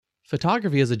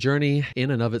Photography is a journey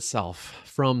in and of itself,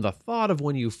 from the thought of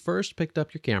when you first picked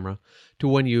up your camera to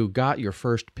when you got your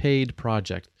first paid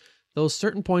project. Those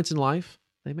certain points in life,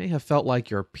 they may have felt like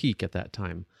your peak at that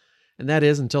time, and that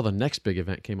is until the next big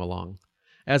event came along.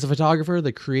 As a photographer,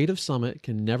 the Creative Summit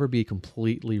can never be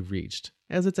completely reached,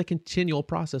 as it's a continual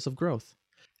process of growth.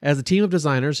 As a team of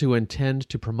designers who intend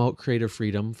to promote creative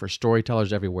freedom for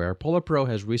storytellers everywhere, Polar Pro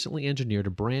has recently engineered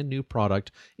a brand new product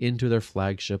into their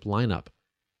flagship lineup.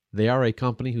 They are a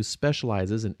company who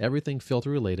specializes in everything filter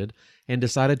related and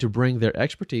decided to bring their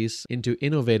expertise into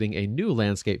innovating a new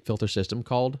landscape filter system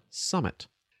called Summit.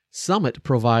 Summit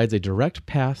provides a direct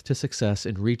path to success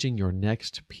in reaching your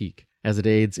next peak, as it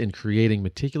aids in creating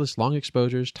meticulous long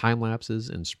exposures, time lapses,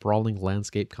 and sprawling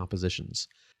landscape compositions.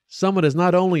 Summit is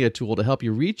not only a tool to help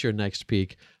you reach your next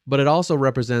peak, but it also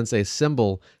represents a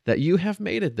symbol that you have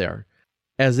made it there,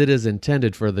 as it is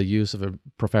intended for the use of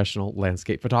professional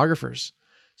landscape photographers.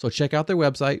 So check out their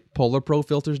website,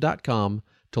 polarprofilters.com,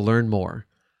 to learn more.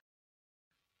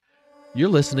 You're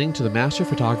listening to the Master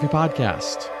Photography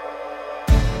Podcast.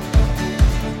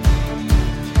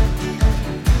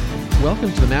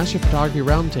 Welcome to the Master Photography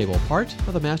Roundtable, part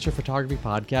of the Master Photography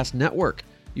Podcast Network.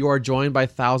 You are joined by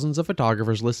thousands of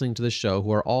photographers listening to this show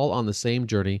who are all on the same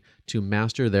journey to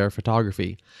master their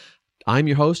photography. I'm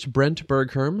your host, Brent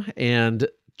Bergherm, and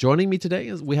joining me today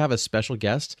is we have a special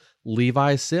guest,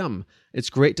 Levi Sim. It's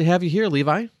great to have you here,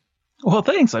 Levi. Well,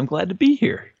 thanks. I'm glad to be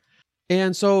here.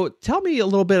 And so tell me a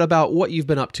little bit about what you've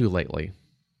been up to lately.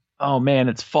 Oh, man,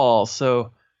 it's fall.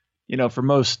 So, for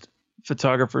most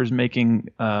photographers making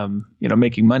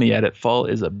money at it, fall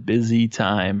is a busy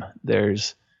time.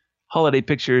 There's holiday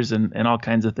pictures and all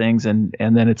kinds of things. And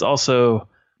then it's also,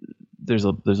 there's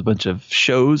a bunch of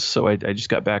shows. So I just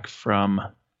got back from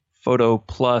Photo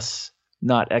Plus,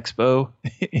 not Expo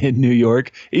in New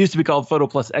York. It used to be called Photo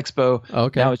Plus Expo.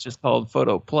 Okay. Now it's just called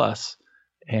Photo Plus.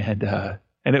 And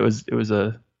it was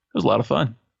a lot of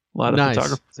fun. A lot of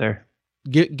photographers there.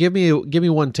 Give me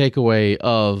one takeaway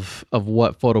of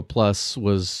what Photo Plus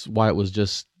was, why it was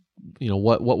just,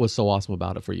 what was so awesome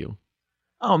about it for you?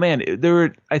 Oh man,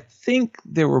 I think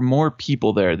there were more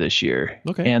people there this year.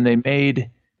 Okay. And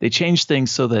they changed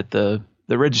things so that the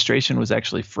registration was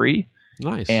actually free.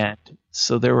 Nice. And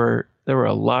so there were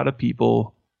a lot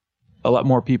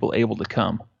more people able to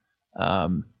come.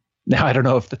 Now I don't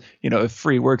know if if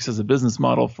free works as a business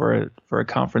model for a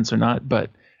conference or not,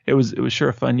 but it was sure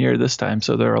a fun year this time.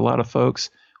 So there were a lot of folks.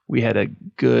 We had a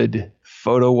good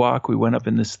photo walk. We went up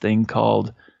in this thing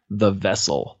called the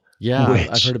Vessel. Yeah,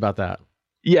 I've heard about that.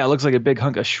 Yeah, it looks like a big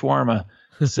hunk of shawarma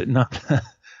sitting up.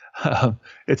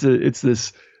 It's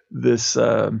this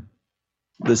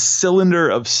cylinder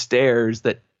of stairs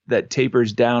that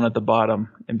tapers down at the bottom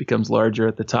and becomes larger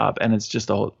at the top, and it's just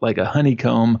like a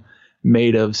honeycomb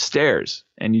made of stairs.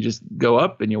 And you just go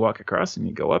up and you walk across, and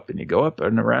you go up and you go up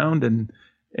and around, and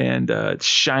it's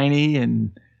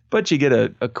shiny, but you get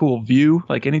a cool view.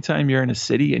 Like anytime you're in a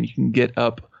city and you can get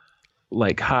up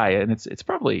like high, and it's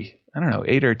probably, I don't know,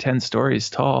 8 or 10 stories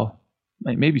tall,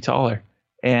 maybe taller.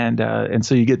 And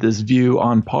so you get this view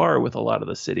on par with a lot of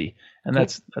the city. And cool.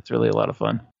 That's really a lot of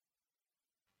fun.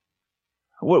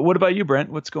 What about you,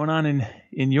 Brent? What's going on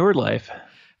in your life?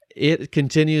 It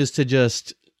continues to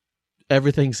just,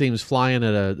 everything seems flying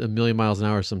at a million miles an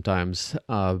hour sometimes.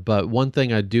 But one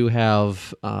thing I do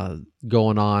have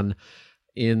going on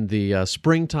in the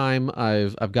springtime,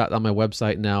 I've got on my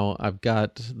website now, I've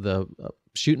got the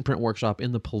shoot and print workshop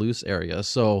in the Palouse area.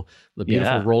 So the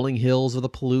beautiful rolling hills of the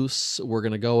Palouse, we're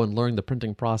going to go and learn the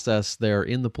printing process there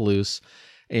in the Palouse.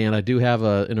 And I do have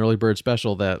an early bird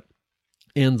special that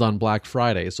ends on Black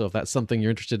Friday. So if that's something you're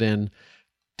interested in,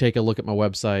 take a look at my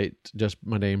website, just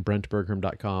my name,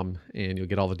 brentbergherm.com, and you'll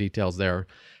get all the details there.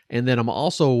 And then I'm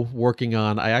also working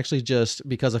on, I actually just,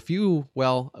 because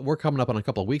we're coming up on a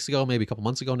couple of weeks ago, maybe a couple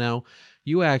months ago now,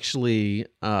 you actually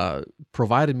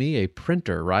provided me a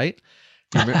printer, right?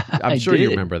 I'm sure you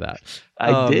remember that.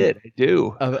 I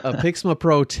do. A Pixma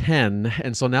Pro 10.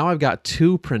 And so now I've got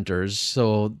 2 printers.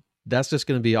 So that's just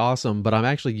going to be awesome. But I'm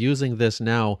actually using this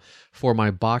now for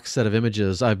my box set of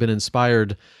images. I've been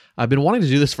inspired. I've been wanting to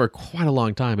do this for quite a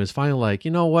long time. It's finally like,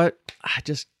 you know what? I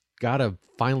just got to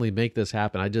finally make this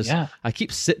happen. I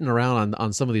keep sitting around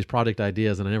on some of these project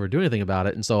ideas and I never do anything about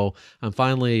it. And so I'm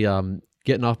finally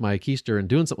getting off my keister and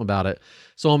doing something about it.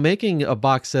 So I'm making a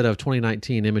box set of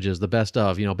 2019 images, the best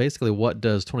of, basically what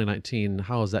does 2019,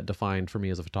 how is that defined for me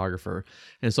as a photographer?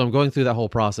 And so I'm going through that whole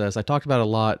process. I talked about it a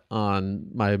lot on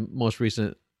my most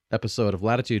recent episode of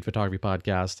Latitude Photography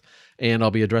Podcast, and I'll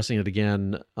be addressing it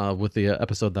again with the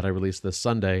episode that I released this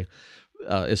Sunday,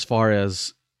 as far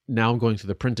as now I'm going through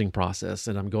the printing process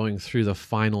and I'm going through the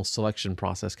final selection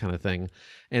process kind of thing.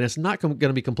 And it's not going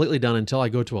to be completely done until I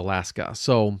go to Alaska.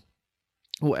 So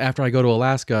after I go to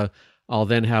Alaska, I'll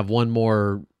then have one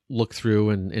more look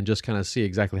through and just kind of see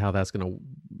exactly how that's going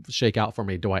to shake out for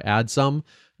me. Do I add some?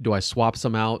 Do I swap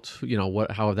some out?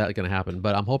 How is that going to happen?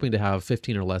 But I'm hoping to have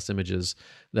 15 or less images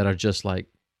that are just like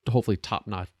hopefully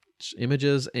top-notch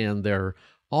images, and they're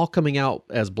all coming out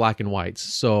as black and whites.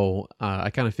 So I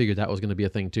kind of figured that was going to be a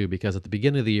thing too, because at the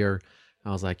beginning of the year,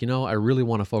 I was like, I really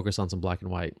want to focus on some black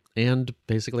and white. And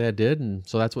basically I did, and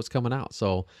so that's what's coming out.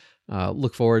 So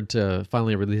look forward to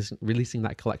finally releasing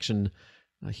that collection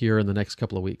here in the next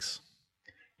couple of weeks.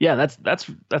 Yeah,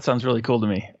 that sounds really cool to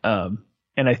me.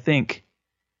 And I think,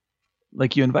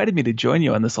 like, you invited me to join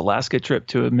you on this Alaska trip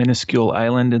to a minuscule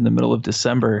island in the middle of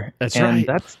December. That's right.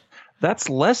 That's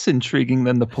less intriguing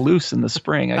than the Palouse in the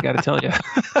spring, I got to tell you.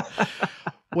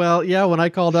 Well, yeah, when I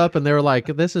called up and they were like,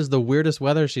 "This is the weirdest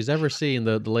weather she's ever seen,"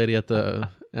 the lady at the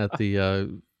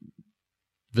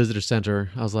visitor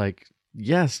center, I was like,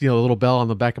 yes, the little bell on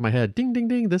the back of my head, ding, ding,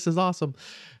 ding, this is awesome.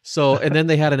 So, and then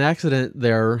they had an accident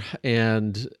there,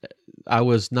 and I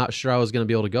was not sure I was going to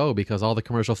be able to go because all the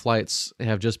commercial flights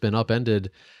have just been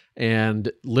upended. And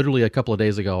literally a couple of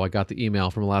days ago, I got the email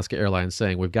from Alaska Airlines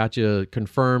saying, "We've got you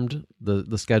confirmed.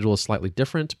 The schedule is slightly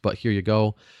different, but here you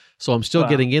go." So I'm still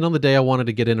getting in on the day I wanted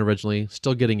to get in originally,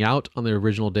 still getting out on the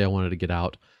original day I wanted to get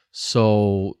out.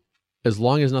 So as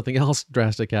long as nothing else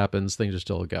drastic happens, things are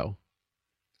still a go.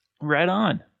 Right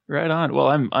on.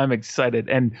 Well, I'm excited,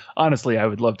 and honestly, I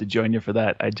would love to join you for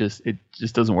that. It just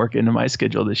doesn't work into my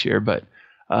schedule this year, but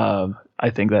I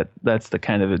think that's the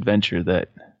kind of adventure that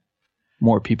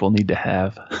more people need to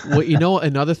have. Well,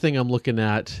 another thing I'm looking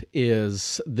at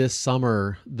is this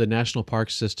summer, the National Park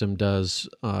System does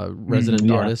resident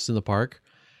artists in the park.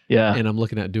 Yeah. And I'm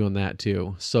looking at doing that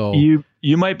too. So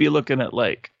you might be looking at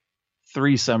like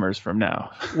 3 summers from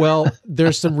now. Well,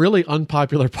 there's some really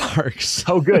unpopular parks.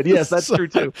 Oh, good. Yes, that's true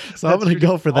too. So I'm going to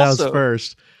go for those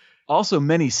first. Also,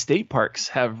 many state parks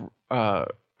have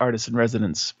artists in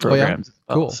residence programs. Oh,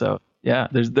 yeah? Cool. So yeah,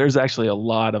 there's actually a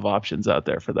lot of options out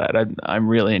there for that. I'm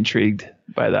really intrigued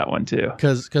by that one too.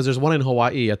 Because there's one in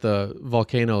Hawaii at the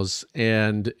volcanoes,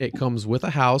 and it comes with a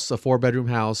house, a 4-bedroom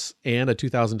house, and a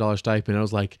 $2,000 stipend. I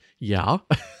was like, yeah,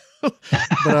 but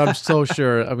I'm so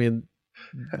sure. I mean,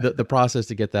 the process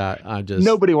to get that,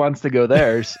 nobody wants to go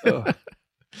there. So.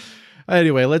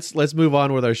 Anyway, let's move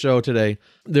on with our show today.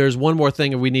 There's one more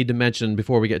thing we need to mention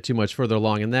before we get too much further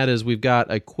along, and that is we've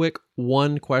got a quick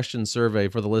 1-question survey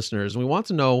for the listeners. And we want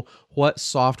to know what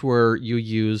software you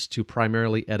use to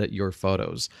primarily edit your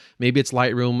photos. Maybe it's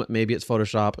Lightroom, maybe it's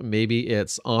Photoshop, maybe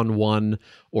it's ON1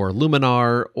 or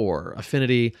Luminar or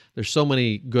Affinity. There's so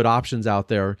many good options out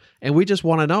there, and we just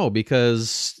want to know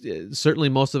because certainly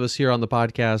most of us here on the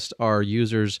podcast are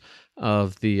users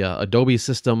of the Adobe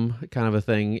system kind of a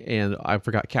thing. And I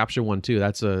forgot Capture One too.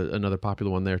 That's another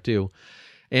popular one there too.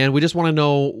 And we just want to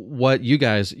know what you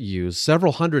guys use.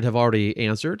 Several hundred have already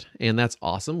answered, and that's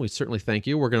awesome. We certainly thank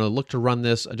you. We're going to look to run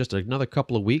this just another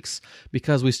couple of weeks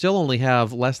because we still only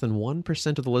have less than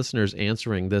 1% of the listeners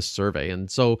answering this survey.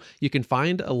 And so you can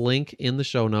find a link in the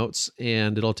show notes,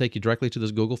 and it'll take you directly to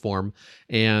this Google form,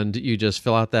 and you just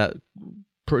fill out that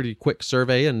pretty quick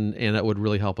survey, and that would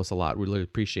really help us a lot. We really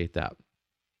appreciate that.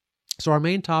 So our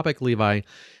main topic, Levi,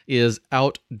 is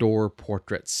outdoor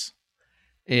portraits.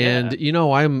 And,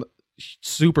 I'm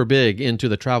super big into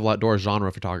the travel outdoors genre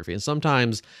of photography. And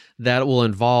sometimes that will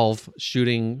involve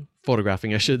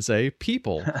photographing, I should say,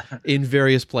 people in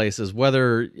various places,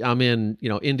 whether I'm in,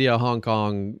 India, Hong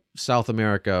Kong, South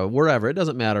America, wherever, it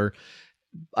doesn't matter.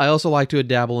 I also like to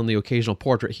dabble in the occasional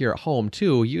portrait here at home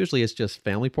too. Usually it's just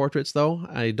family portraits though.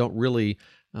 I don't really,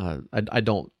 I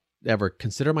don't ever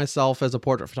consider myself as a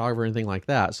portrait photographer or anything like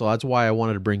that. So that's why I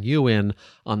wanted to bring you in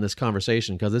on this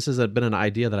conversation, because this has been an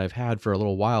idea that I've had for a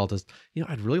little while.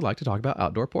 I'd really like to talk about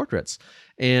outdoor portraits,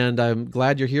 and I'm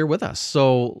glad you're here with us.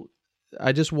 So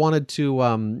I just wanted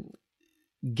to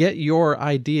get your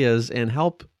ideas and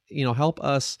help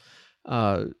us.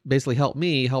 Basically help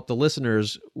me help the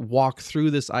listeners walk through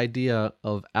this idea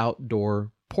of outdoor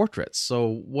portraits.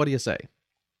 So what do you say?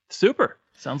 Super.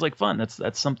 Sounds like fun.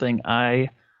 That's something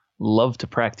I love to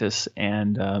practice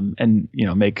and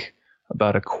make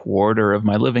about a quarter of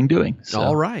my living doing. So.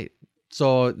 All right.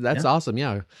 So that's awesome.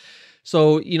 Yeah.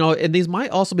 So, and these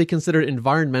might also be considered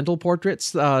environmental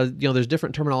portraits. There's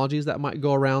different terminologies that might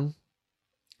go around.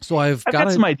 So I've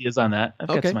got some ideas on that.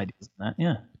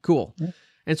 Yeah. Cool. Yeah.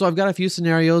 And so I've got a few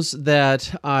scenarios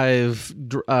that I've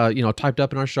typed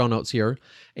up in our show notes here.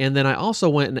 And then I also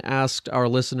went and asked our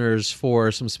listeners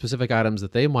for some specific items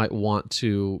that they might want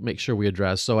to make sure we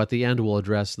address. So at the end, we'll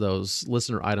address those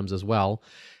listener items as well.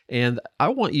 And I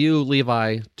want you,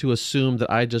 Levi, to assume that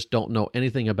I just don't know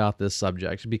anything about this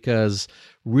subject, because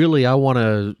really I want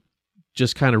to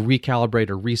just kind of recalibrate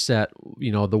or reset,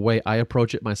 the way I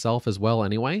approach it myself as well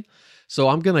anyway. So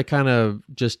I'm going to kind of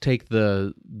just take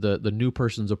the new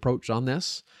person's approach on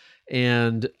this.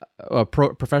 And a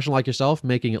professional like yourself,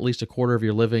 making at least a quarter of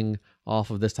your living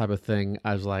off of this type of thing,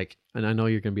 I was like, and I know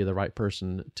you're going to be the right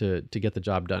person to get the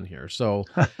job done here. So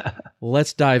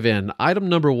let's dive in. Item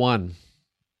number 1.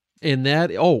 And that,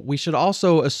 we should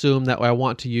also assume that I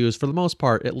want to use, for the most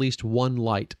part, at least one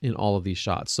light in all of these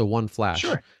shots. So one flash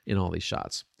in all these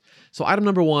shots. So item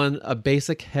number 1, a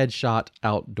basic headshot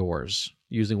outdoors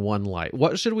using one light.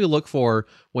 What should we look for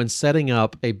when setting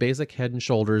up a basic head and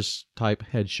shoulders type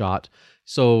headshot?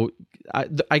 So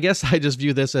I guess I just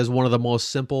view this as one of the most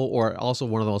simple, or also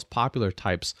one of the most popular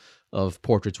types of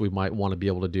portraits we might want to be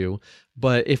able to do.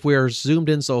 But if we're zoomed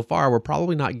in so far, we're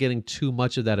probably not getting too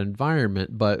much of that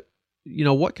environment. But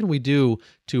what can we do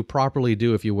to properly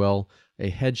do, if you will,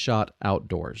 a headshot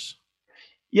outdoors?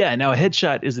 Yeah, now a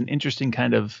headshot is an interesting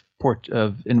kind of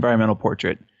environmental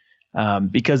portrait,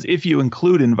 because if you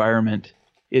include environment,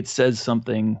 it says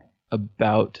something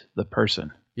about the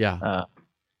person. Yeah.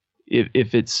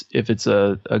 If it's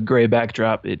a gray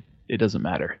backdrop, it doesn't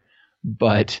matter.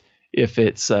 But if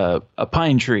it's a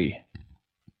pine tree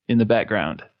in the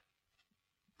background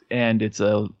and it's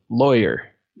a lawyer,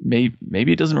 maybe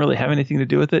it doesn't really have anything to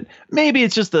do with it. Maybe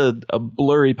it's just a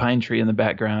blurry pine tree in the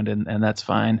background, and that's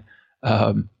fine.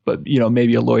 But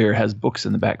maybe a lawyer has books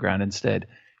in the background instead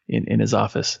in his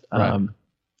office. Right.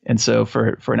 And so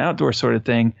for an outdoor sort of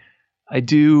thing, I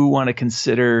do want to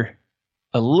consider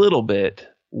a little bit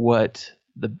what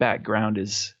the background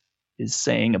is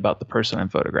saying about the person I'm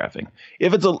photographing.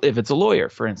 If it's a lawyer,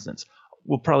 for instance,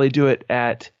 we'll probably do it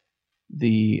at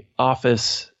the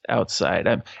office outside.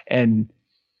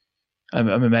 I'm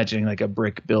imagining like a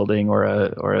brick building or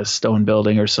a stone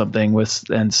building or something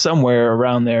and somewhere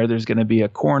around there's going to be a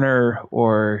corner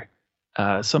or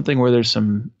something where there's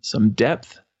some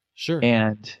depth. Sure.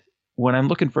 And when I'm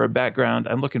looking for a background,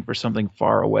 I'm looking for something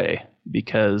far away,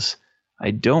 because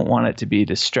I don't want it to be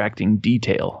distracting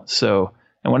detail. So,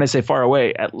 and when I say far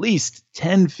away, at least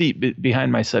 10 feet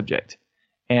behind my subject,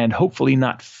 and hopefully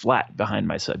not flat behind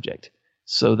my subject,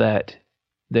 so that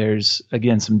there's,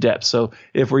 again, some depth. So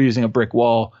if we're using a brick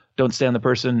wall, don't stand the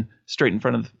person straight in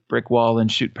front of the brick wall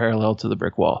and shoot parallel to the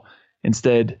brick wall.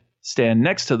 Instead, stand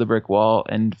next to the brick wall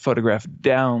and photograph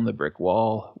down the brick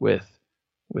wall with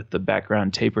the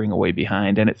background tapering away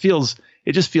behind. And it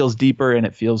just feels deeper, and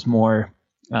it feels more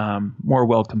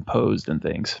well composed and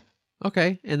things.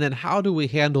 Okay. And then how do we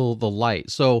handle the light?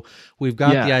 So we've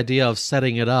got the idea of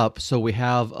setting it up so we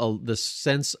have this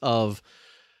sense of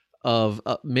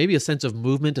maybe a sense of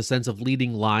movement, a sense of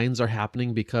leading lines are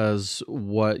happening because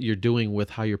what you're doing with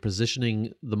how you're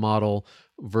positioning the model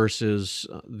versus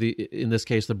in this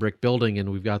case, the brick building. And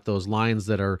we've got those lines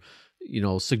that are,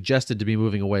 suggested to be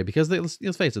moving away because let's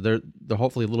face it, they're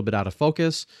hopefully a little bit out of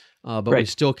focus, but we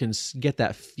still can get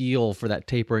that feel for that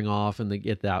tapering off and they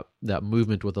get that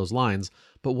movement with those lines.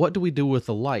 But what do we do with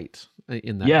the light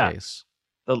in that case?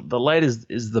 The light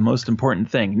is the most important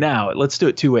thing. Now, let's do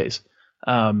it two ways.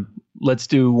 Let's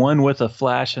do one with a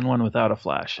flash and one without a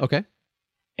flash. Okay.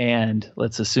 And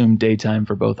let's assume daytime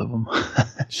for both of them.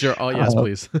 Sure. Oh, yes,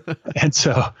 please. And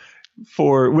so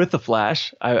with the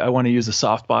flash, I want to use a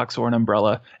softbox or an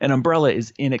umbrella. An umbrella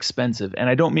is inexpensive. And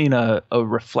I don't mean a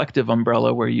reflective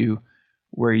umbrella where you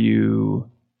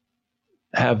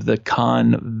have the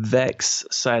concave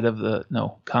side of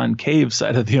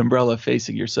the umbrella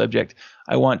facing your subject.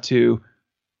 I want to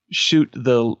shoot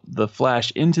the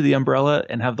flash into the umbrella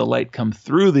and have the light come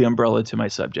through the umbrella to my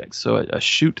subject. So a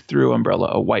shoot through umbrella,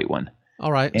 a white one.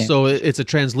 All right. And so it's a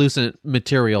translucent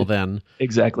material then.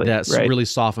 Exactly. That really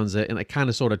softens it, and it kind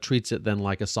of sort of treats it then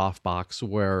like a softbox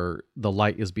where the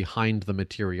light is behind the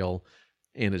material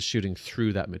and it's shooting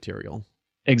through that material.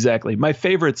 Exactly. My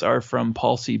favorites are from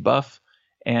Paul C. Buff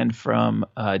and from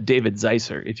David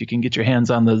Zeiser. If you can get your hands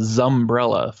on the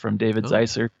Zumbrella from David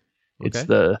Zeiser,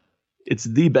 okay. It's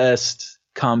the best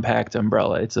compact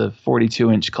umbrella. It's a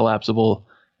 42-inch collapsible,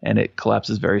 and it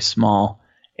collapses very small.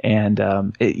 And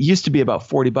it used to be about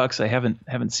 $40. I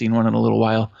haven't seen one in a little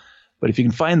while. But if you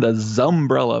can find the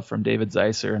Zumbrella from David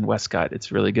Zeiser and Westcott,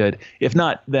 it's really good. If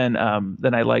not, then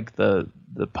I like the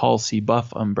Paul C.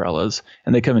 Buff umbrellas,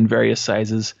 and they come in various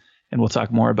sizes. And we'll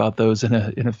talk more about those in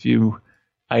a few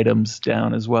items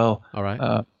down as well. All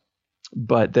right.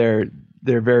 But they're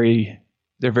very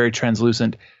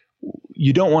translucent.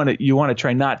 You want to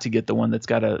try not to get the one that's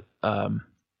got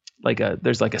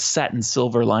there's like a satin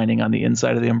silver lining on the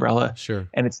inside of the umbrella. Sure.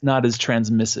 And it's not as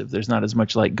transmissive. There's not as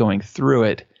much light going through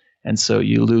it. And so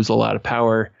you lose a lot of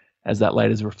power as that light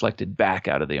is reflected back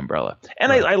out of the umbrella. And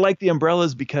right. I like the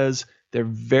umbrellas because they're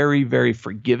very, very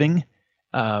forgiving.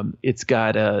 It's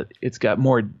got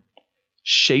more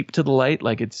shape to the light.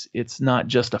 Like it's not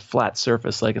just a flat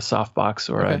surface like a softbox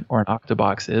or an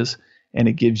octabox is. And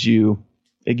it gives you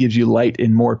light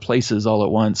in more places all at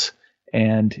once.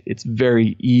 And it's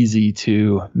very easy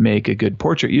to make a good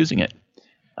portrait using it.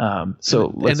 And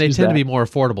they tend to be more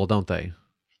affordable, don't they?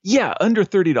 Yeah, under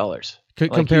 $30.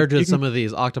 Compared to some of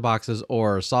these octaboxes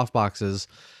or softboxes,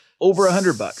 over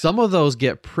 $100. Some of those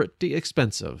get pretty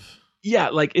expensive. Yeah,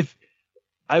 like if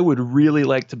I would really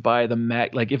like to buy the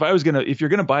Mag, like if you're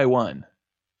gonna buy one,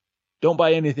 don't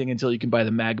buy anything until you can buy the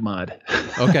Magmod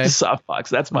softbox.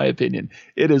 That's my opinion.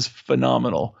 It is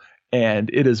phenomenal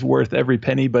and it is worth every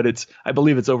penny. But I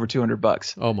believe it's over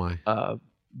 $200. Oh my!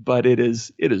 But it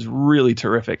is really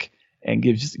terrific and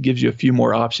gives you a few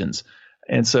more options.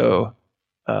 And so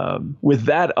with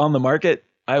that on the market,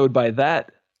 I would buy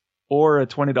that or a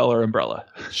 $20 umbrella.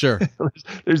 Sure.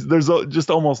 there's just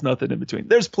almost nothing in between.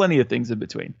 There's plenty of things in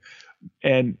between.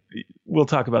 And we'll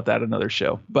talk about that another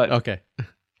show. But okay.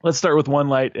 Let's start with one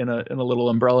light in a little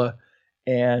umbrella.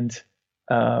 And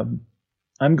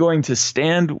I'm going to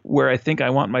stand where I think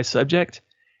I want my subject.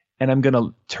 And I'm going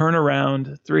to turn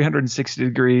around 360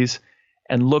 degrees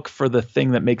and look for the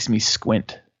thing that makes me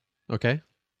squint. Okay.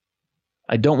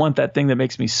 I don't want that thing that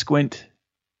makes me squint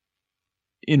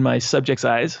in my subject's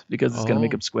eyes because it's going to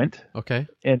make them squint. Okay.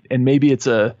 And maybe there's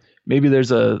a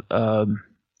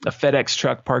FedEx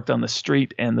truck parked on the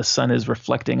street and the sun is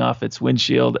reflecting off its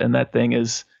windshield and that thing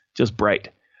is just bright.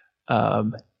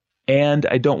 And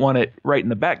I don't want it right in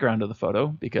the background of the photo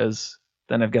because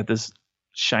then I've got this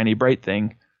shiny bright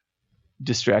thing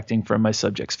distracting from my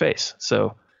subject's face.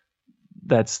 So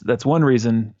that's one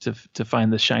reason to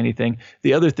find the shiny thing.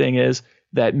 The other thing is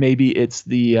that maybe it's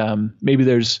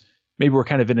maybe we're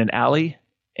kind of in an alley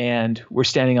and we're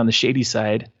standing on the shady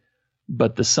side,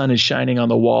 but the sun is shining on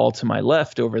the wall to my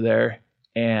left over there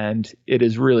and it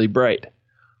is really bright.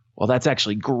 Well, that's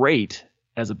actually great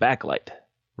as a backlight.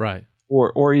 Right.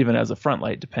 Or even as a front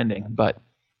light, depending. But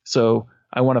so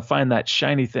I want to find that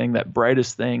shiny thing, that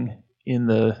brightest thing in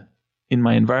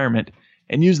my environment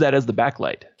and use that as the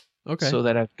backlight. Okay. So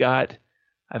that I've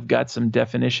got some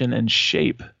definition and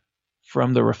shape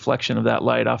from the reflection of that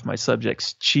light off my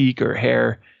subject's cheek or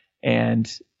hair, and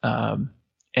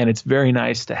it's very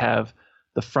nice to have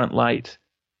the front light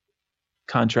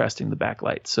contrasting the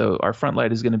backlight. So our front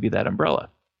light is going to be that umbrella,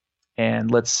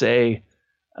 and let's say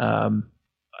I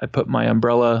put my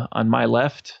umbrella on my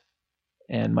left,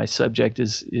 and my subject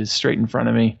is straight in front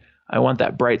of me. I want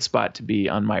that bright spot to be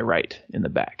on my right in the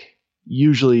back.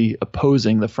 Usually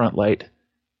opposing the front light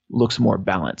looks more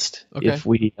balanced. Okay. If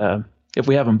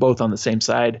we have them both on the same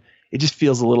side, it just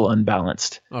feels a little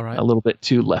unbalanced. All right. A little bit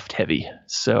too left heavy.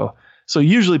 So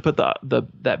usually put that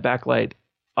backlight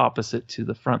opposite to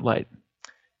the front light.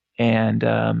 And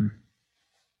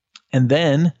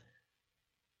then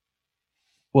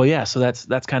well, yeah, so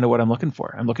that's kind of what I'm looking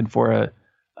for. I'm looking for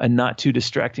a not too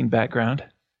distracting background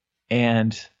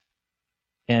and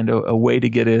a way to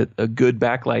get a good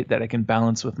backlight that I can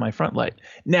balance with my front light.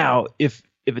 Now, if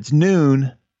it's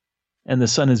noon and the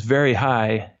sun is very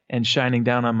high and shining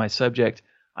down on my subject,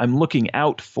 I'm looking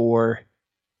out for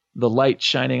the light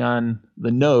shining on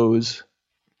the nose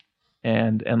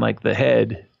and like the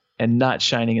head and not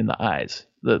shining in the eyes.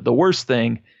 The worst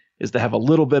thing is to have a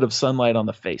little bit of sunlight on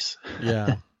the face.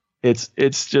 Yeah. It's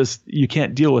just, you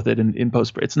can't deal with it in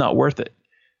post. It's not worth it.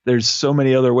 There's so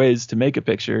many other ways to make a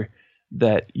picture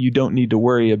that you don't need to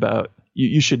worry about.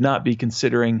 You should not be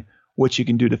considering what you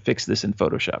can do to fix this in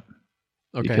Photoshop.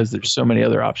 Okay. Because there's so many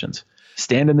other options.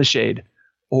 Stand in the shade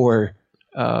or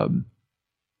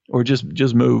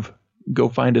just move, go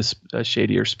find a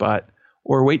shadier spot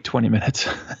or wait 20 minutes.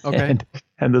 Okay.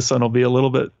 and the sun will be a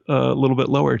little bit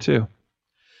lower too.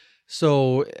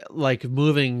 So like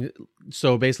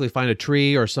so basically find a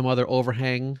tree or some other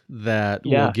overhang that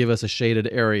will give us a shaded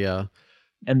area.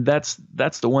 And that's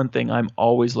the one thing I'm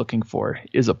always looking for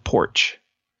is a porch.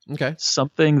 Okay.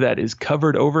 Something that is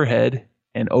covered overhead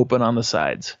and open on the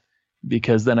sides,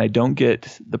 because then I don't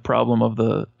get the problem of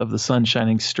the sun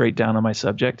shining straight down on my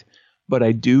subject, but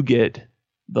I do get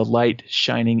the light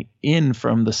shining in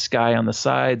from the sky on the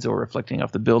sides or reflecting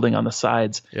off the building on the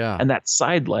sides. Yeah. And that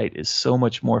side light is so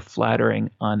much more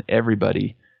flattering on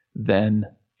everybody than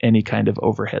any kind of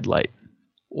overhead light.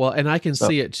 Well, and I can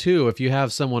see it too. If you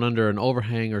have someone under an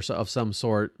overhang or of some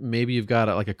sort, maybe you've got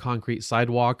like a concrete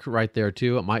sidewalk right there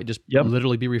too. It might just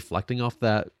literally be reflecting off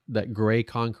that gray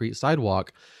concrete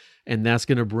sidewalk, and that's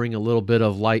going to bring a little bit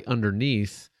of light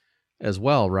underneath as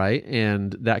well, right?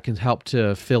 And that can help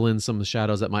to fill in some of the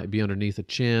shadows that might be underneath the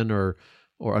chin or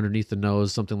underneath the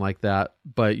nose, something like that.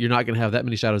 But you're not going to have that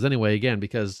many shadows anyway, again,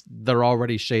 because they're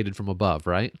already shaded from above,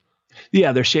 right?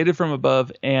 Yeah, they're shaded from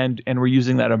above, and we're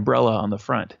using that umbrella on the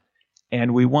front.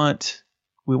 And we want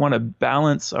to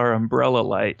balance our umbrella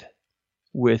light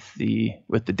with the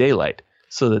daylight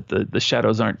so that the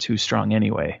shadows aren't too strong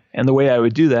anyway. And the way I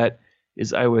would do that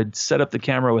is I would set up the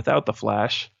camera without the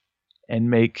flash and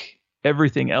make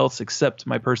everything else except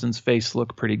my person's face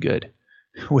look pretty good,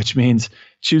 which means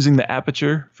choosing the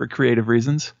aperture for creative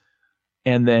reasons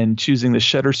and then choosing the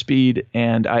shutter speed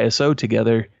and ISO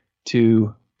together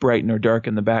to brighten or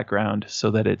darken the background so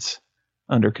that it's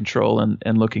under control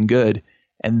and looking good,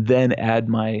 and then add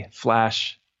my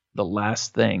flash the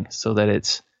last thing so that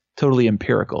it's totally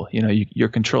empirical. You're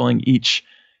controlling each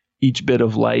bit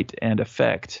of light and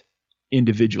effect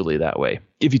individually that way.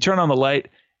 If you turn on the light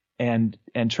and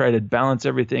try to balance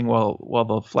everything while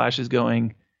the flash is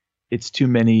going, it's too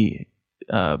many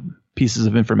pieces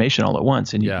of information all at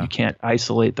once, and you can't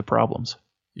isolate the problems.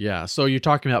 Yeah, so you're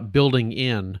talking about building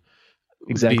in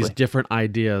these different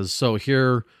ideas. So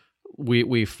here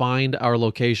we find our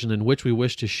location in which we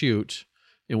wish to shoot,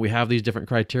 and we have these different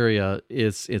criteria.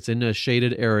 It's in a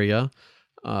shaded area.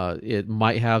 It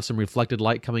might have some reflected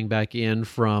light coming back in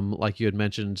from, like you had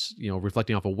mentioned,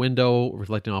 reflecting off a window,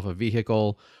 reflecting off a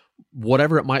vehicle,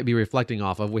 whatever it might be reflecting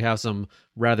off of. We have some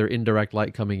rather indirect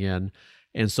light coming in.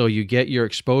 And so you get your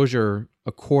exposure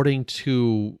according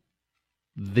to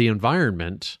the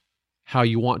environment, how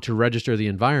you want to register the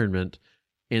environment,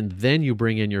 and then you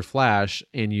bring in your flash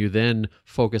and you then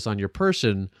focus on your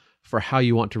person for how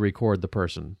you want to record the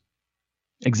person.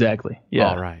 Exactly. Yeah.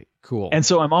 All right. Cool. And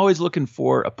so I'm always looking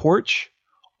for a porch,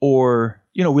 or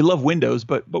we love windows,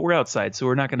 but we're outside, so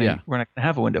we're not gonna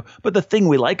have a window. But the thing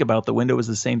we like about the window is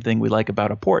the same thing we like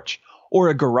about a porch or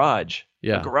a garage.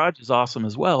 Yeah. A garage is awesome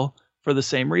as well for the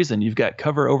same reason. You've got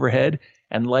cover overhead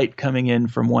and light coming in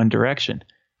from one direction.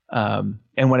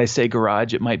 And when I say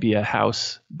garage, it might be a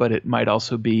house, but it might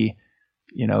also be,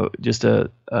 just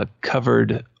a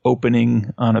covered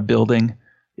opening on a building.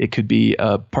 It could be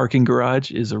a parking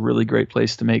garage is a really great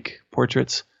place to make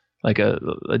portraits, like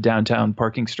a downtown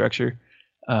parking structure.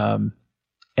 And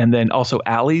then also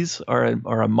alleys are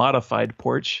a modified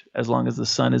porch. As long as the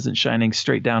sun isn't shining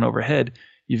straight down overhead,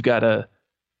 you've got a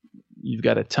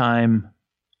time.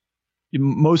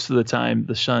 Most of the time,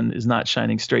 the sun is not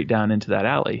shining straight down into that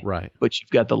alley. Right. But you've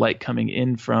got the light coming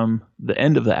in from the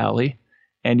end of the alley,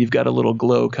 and you've got a little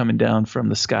glow coming down from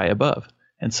the sky above.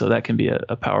 And so that can be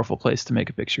a powerful place to make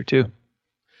a picture too.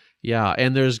 Yeah,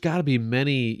 and there's got to be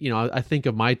many, I think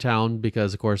of my town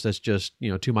because, of course, that's just,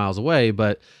 2 miles away.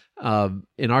 But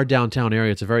in our downtown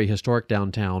area, it's a very historic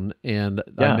downtown. And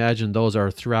I imagine those are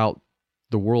throughout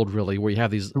the world, really, where you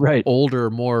have these older,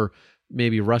 more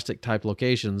maybe rustic type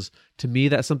locations. To me,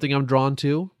 that's something I'm drawn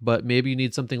to, but maybe you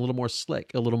need something a little more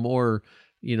slick, a little more,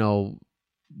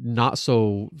 not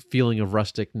so feeling of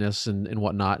rusticness and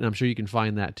whatnot. And I'm sure you can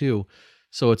find that too.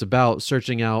 So it's about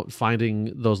searching out,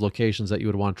 finding those locations that you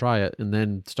would want to try it, and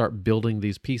then start building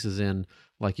these pieces in,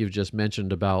 like you've just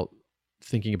mentioned, about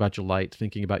thinking about your light,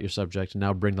 thinking about your subject, and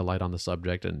now bring the light on the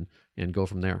subject and go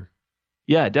from there.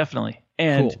 Yeah, definitely.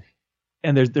 And cool.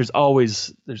 And there's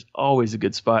always a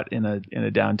good spot in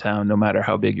a downtown, no matter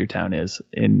how big your town is.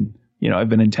 I've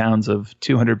been in towns of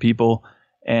 200 people,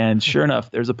 and sure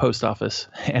enough, there's a post office,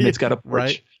 and it's got a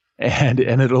porch, and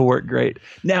it'll work great.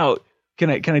 Now, can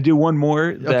I do one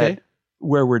more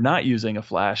where we're not using a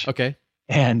flash? Okay.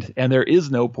 And there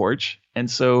is no porch, and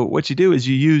so what you do is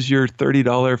you use your $30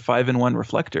 5-in-1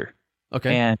 reflector.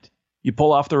 Okay. And you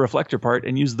pull off the reflector part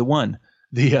and use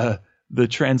the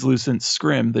translucent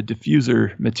scrim, the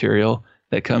diffuser material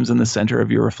that comes in the center of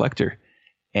your reflector.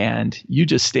 And you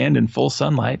just stand in full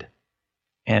sunlight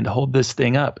and hold this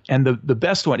thing up. And the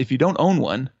best one, if you don't own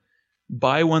one,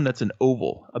 buy one that's an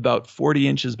oval, about 40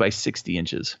 inches by 60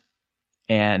 inches.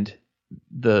 And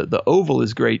the oval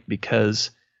is great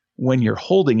because when you're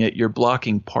holding it, you're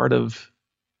blocking part of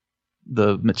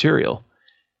the material.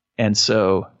 And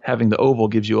so having the oval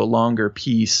gives you a longer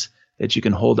piece that you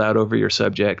can hold out over your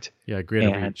subject. Yeah,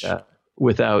 greater reach.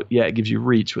 It gives you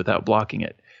reach without blocking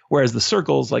it. Whereas the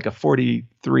circles, like a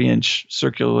 43-inch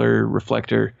circular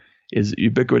reflector, is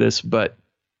ubiquitous, but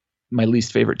my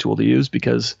least favorite tool to use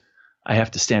because I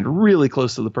have to stand really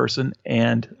close to the person,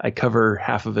 and I cover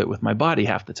half of it with my body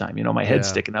half the time. My head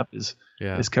sticking up is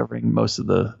covering most of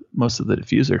the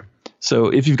diffuser. So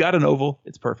if you've got an oval,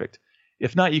 it's perfect.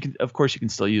 If not, you can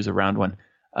still use a round one.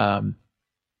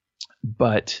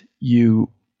 But you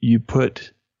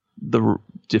put the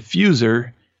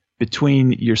diffuser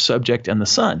between your subject and the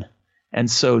sun. And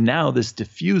so now this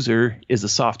diffuser is a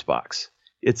softbox.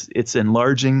 It's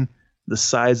enlarging the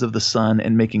size of the sun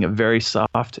and making a very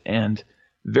soft and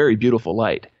very beautiful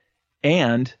light.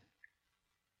 And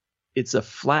it's a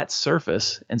flat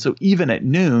surface. And so even at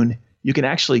noon, you can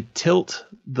actually tilt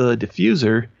the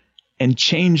diffuser and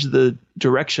change the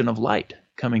direction of light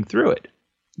coming through it,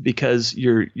 because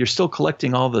you're still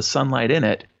collecting all the sunlight in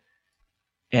it.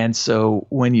 And so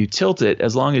when you tilt it,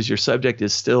 as long as your subject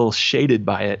is still shaded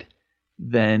by it,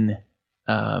 then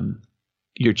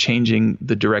you're changing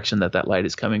the direction that light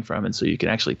is coming from. And so you can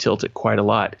actually tilt it quite a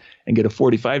lot and get a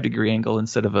 45-degree angle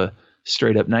instead of a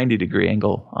straight up 90-degree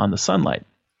angle on the sunlight.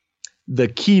 The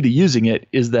key to using it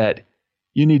is that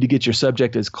you need to get your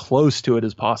subject as close to it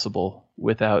as possible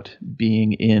without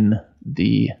being in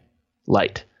the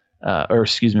light,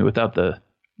 without the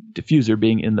diffuser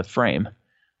being in the frame.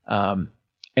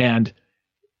 And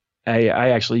I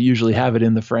actually usually have it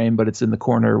in the frame, but it's in the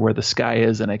corner where the sky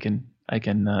is, and I can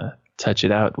touch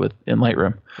it out in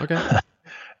Lightroom. Okay.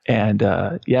 And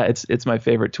it's my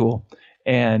favorite tool.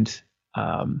 And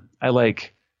I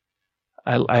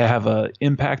have a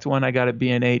impact one I got at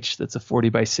B&H that's a 40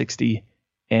 by 60.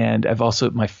 And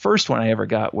my first one I ever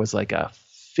got was like a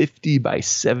 50 by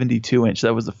 72 inch.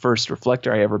 That was the first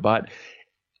reflector I ever bought.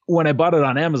 When I bought it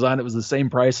on Amazon, it was the same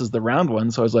price as the round one.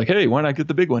 So I was like, hey, why not get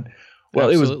the big one? Well,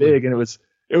 Absolutely. It was big, and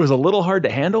it was a little hard to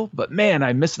handle, but man,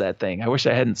 I missed that thing. I wish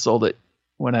I hadn't sold it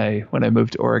when I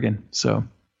moved to Oregon. So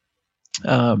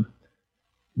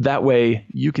that way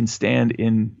you can stand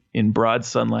in broad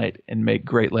sunlight and make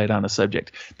great light on a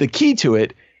subject. The key to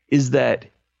it is that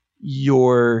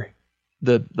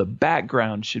the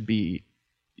background should be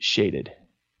shaded.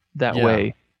 That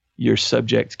way your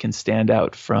subject can stand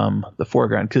out from the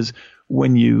foreground, because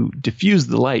when you diffuse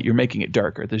the light, you're making it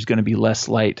darker. There's going to be less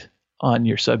light on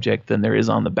your subject than there is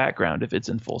on the background if it's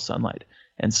in full sunlight.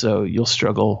 And so you'll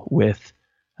struggle with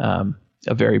a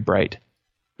very bright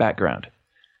background.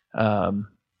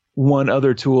 One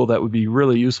other tool that would be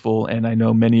really useful, and I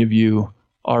know many of you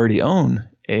already own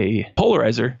a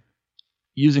polarizer.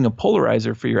 Using a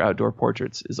polarizer for your outdoor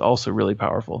portraits is also really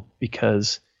powerful,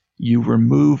 because you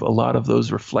remove a lot of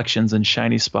those reflections and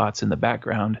shiny spots in the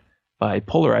background by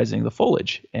polarizing the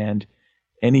foliage. And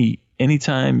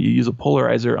anytime you use a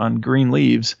polarizer on green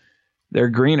leaves, they're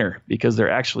greener because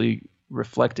they're actually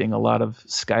reflecting a lot of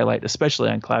skylight, especially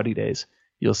on cloudy days.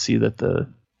 You'll see that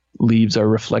the leaves are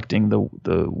reflecting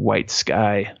the white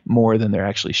sky more than they're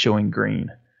actually showing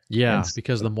green. Yeah,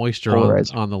 because the moisture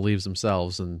on the leaves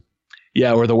themselves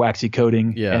or the waxy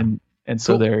coating. Yeah. And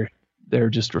so they're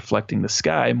just reflecting the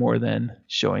sky more than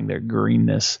showing their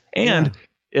greenness. And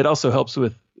it also helps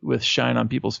with shine on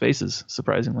people's faces,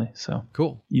 surprisingly. So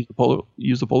cool. Use the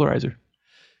polarizer.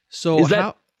 So is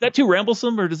that too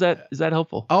ramblesome, or is that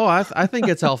helpful? Oh, I think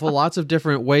it's helpful. Lots of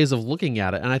different ways of looking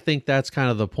at it. And I think that's kind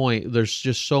of the point. There's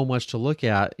just so much to look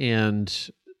at, and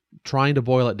trying to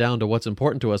boil it down to what's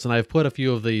important to us. And I've put a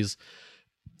few of these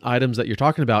items that you're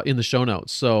talking about in the show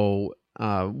notes. So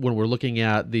when we're looking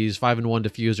at these 5-in-1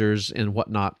 diffusers and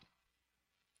whatnot,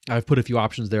 I've put a few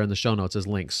options there in the show notes as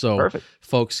links. So Perfect.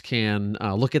 Folks can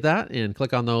look at that and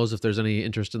click on those if there's any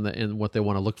interest in what they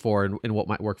want to look for and what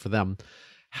might work for them.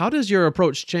 How does your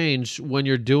approach change when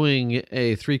you're doing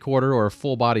a 3/4 or a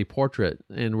full body portrait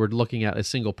and we're looking at a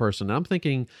single person? And I'm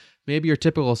thinking maybe your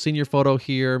typical senior photo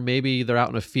here, maybe they're out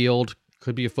in a field,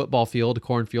 could be a football field, a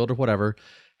cornfield, or whatever.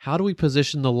 How do we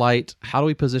position the light? How do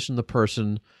we position the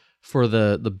person for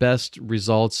the best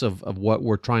results of what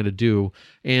we're trying to do?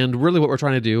 And really what we're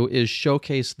trying to do is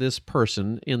showcase this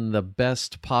person in the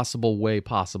best possible way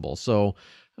possible. So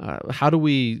how do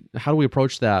we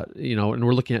approach that? And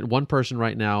we're looking at one person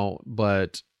right now,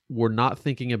 but we're not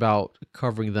thinking about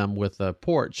covering them with a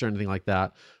porch or anything like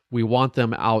that. We want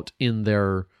them out in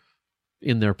their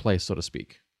place, so to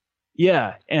speak.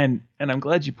 Yeah, and I'm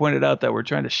glad you pointed out that we're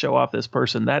trying to show off this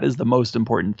person. That is the most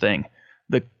important thing.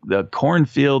 The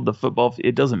cornfield, the football,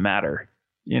 it doesn't matter.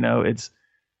 It's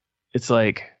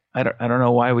like I don't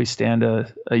know why we stand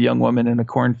a young woman in a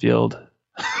cornfield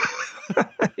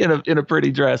in a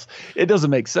pretty dress. It doesn't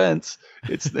make sense.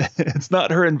 It's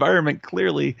not her environment,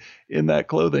 clearly, in that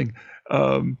clothing.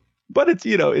 But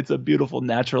it's a beautiful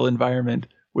natural environment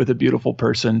with a beautiful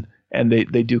person, and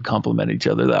they do complement each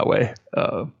other that way.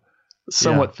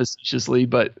 Somewhat facetiously,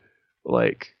 but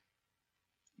like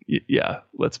yeah,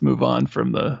 let's move on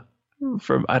from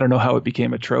I don't know how it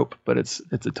became a trope, but it's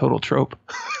a total trope.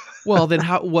 Well, then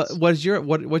what's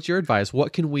your advice?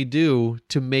 What can we do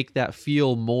to make that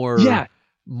feel more Yeah.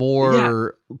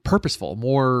 more purposeful,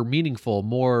 more meaningful,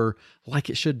 more like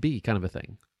it should be, kind of a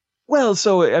thing? Well,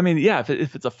 so I mean, yeah,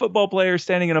 if it's a football player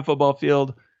standing in a football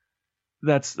field,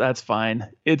 that's fine.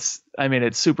 It's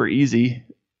super easy,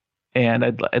 and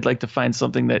I'd like to find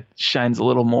something that shines a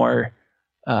little more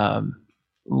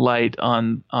light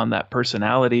on that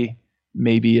personality.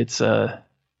 Maybe it's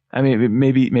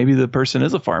maybe the person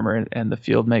is a farmer, and the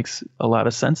field makes a lot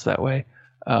of sense that way.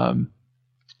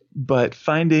 But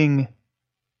finding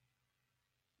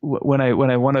when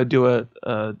I want to do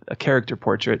a character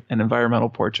portrait, an environmental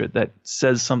portrait that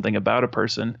says something about a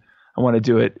person, I want to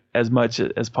do it as much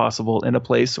as possible in a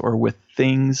place or with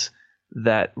things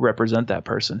that represent that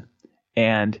person.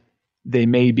 And it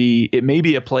may be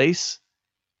a place,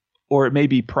 or it may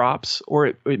be props, or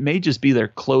it may just be their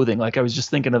clothing. Like I was just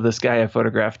thinking of this guy I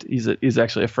photographed. He's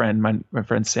actually a friend, my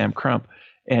friend Sam Crump,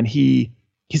 and he's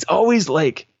always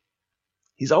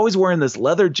wearing this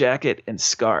leather jacket and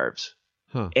scarves.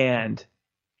 Huh. And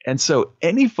so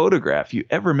any photograph you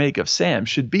ever make of Sam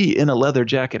should be in a leather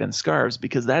jacket and scarves,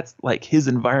 because that's like his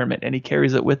environment, and he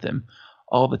carries it with him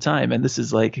all the time. And this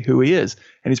is like who he is.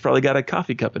 And he's probably got a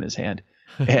coffee cup in his hand.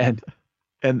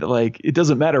 And like, it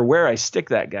doesn't matter where I stick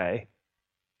that guy,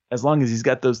 as long as he's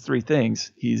got those three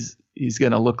things, he's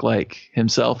going to look like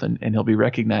himself, and he'll be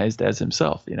recognized as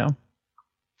himself, you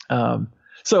know?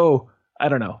 So I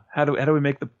don't know. How do we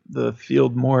make the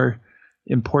field more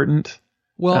important?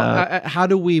 Well, how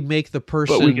do we make the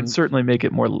person? But we can certainly make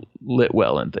it more lit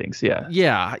well and things. Yeah.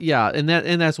 Yeah, and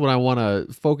that's what I want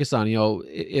to focus on. You know,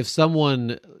 if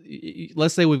someone,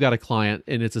 let's say we've got a client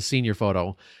and it's a senior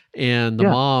photo, and the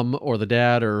mom or the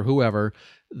dad or whoever,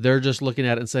 they're just looking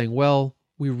at it and saying, "Well,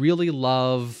 we really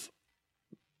love.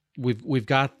 We've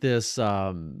got this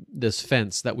this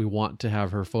fence that we want to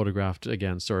have her photographed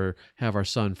against, or have our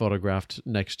son photographed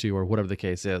next to, or whatever the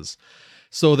case is."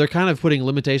 So they're kind of putting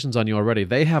limitations on you already.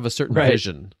 They have a certain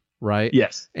vision, right?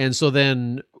 Yes. And so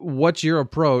then what's your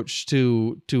approach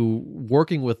to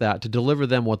working with that, to deliver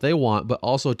them what they want, but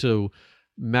also to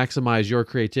maximize your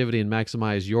creativity and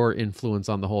maximize your influence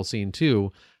on the whole scene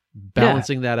too,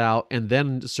 balancing that out, and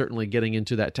then certainly getting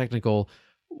into that technical,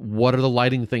 what are the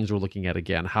lighting things we're looking at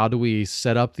again? How do we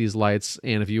set up these lights?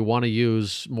 And if you want to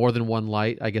use more than one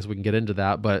light, I guess we can get into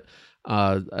that, but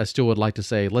I still would like to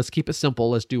say, let's keep it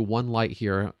simple. Let's do one light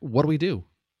here. What do we do?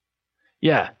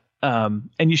 Yeah.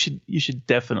 And you should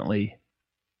definitely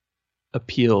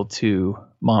appeal to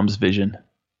mom's vision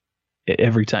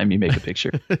every time you make a picture.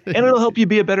 And it'll help you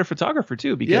be a better photographer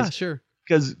too,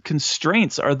 because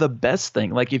constraints are the best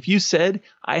thing. Like if you said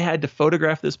I had to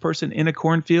photograph this person in a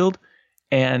cornfield,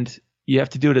 and you have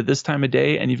to do it at this time of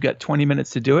day, and you've got 20 minutes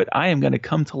to do it, I am going to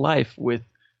come to life with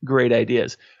great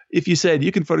ideas. If you said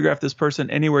you can photograph this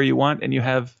person anywhere you want, and you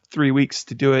have 3 weeks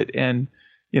to do it, and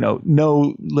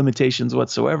no limitations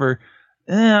whatsoever,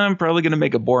 I'm probably going to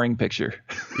make a boring picture.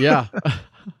 Yeah.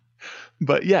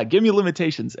 But yeah, give me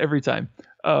limitations every time.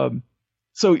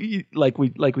 So like we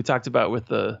talked about with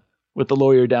the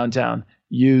lawyer downtown,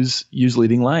 use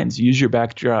leading lines, use your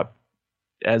backdrop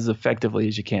as effectively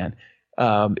as you can.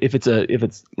 If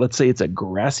it's let's say it's a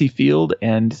grassy field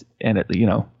and it,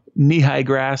 knee-high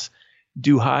grass,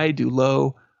 do high, do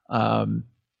low. What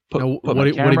do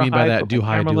you mean by that? Do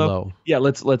high, do low? Yeah,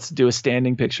 let's do a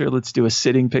standing picture. Let's do a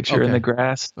sitting picture in the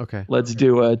grass. Okay. Let's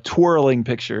do a twirling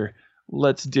picture.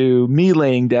 Let's do me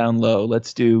laying down low.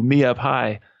 Let's do me up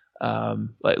high.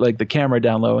 Like the camera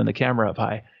down low and the camera up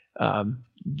high.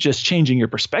 Just changing your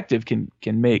perspective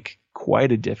can make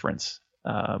quite a difference.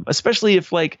 Especially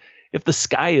if the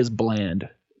sky is bland,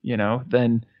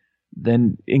 then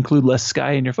include less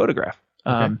sky in your photograph.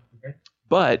 Okay.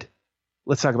 But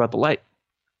let's talk about the light.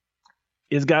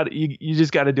 You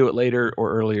just got to do it later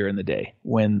or earlier in the day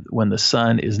when the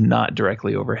sun is not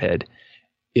directly overhead.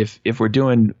 If we're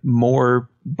doing more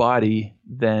body,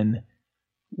 then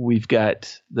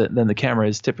then the camera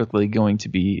is typically going to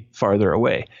be farther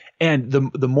away. And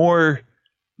the more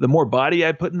body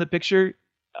I put in the picture,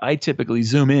 I typically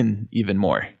zoom in even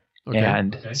more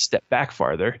and step back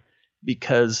farther,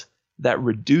 because that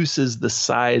reduces the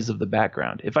size of the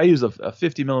background. If I use a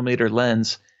 50 millimeter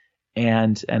lens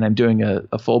and I'm doing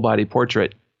a full body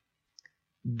portrait,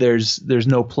 there's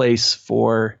no place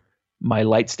for my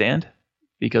light stand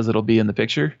because it'll be in the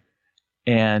picture,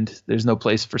 and there's no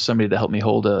place for somebody to help me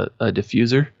hold a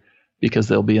diffuser because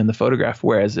they'll be in the photograph.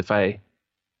 Whereas if I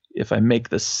make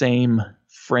the same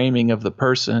framing of the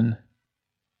person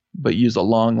but use a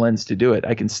long lens to do it.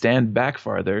 I can stand back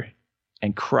farther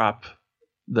and crop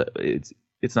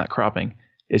it's not cropping.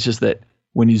 It's just that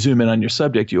when you zoom in on your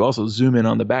subject, you also zoom in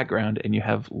on the background and you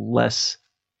have less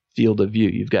field of view.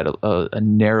 You've got a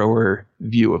narrower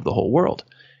view of the whole world.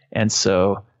 And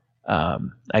so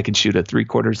I can shoot a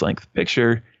 3/4 length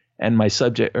picture and my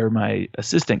subject or my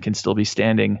assistant can still be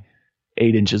standing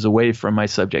 8 inches away from my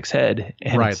subject's head.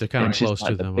 And right. They're kind of close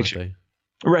to them, aren't they?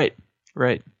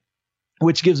 Right.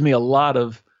 Which gives me a lot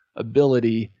of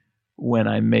ability when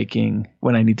I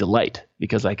need to light,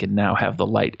 because I can now have the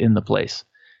light in the place.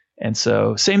 And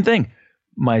so same thing.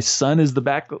 My sun is the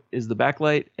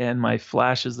backlight and my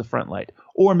flash is the front light.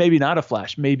 Or maybe not a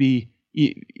flash. Maybe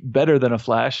better than a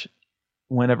flash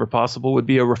whenever possible would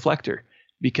be a reflector,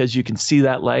 because you can see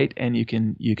that light and you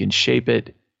can shape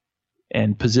it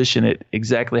and position it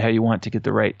exactly how you want to get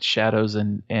the right shadows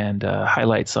and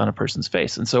highlights on a person's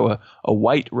face. And so a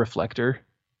white reflector,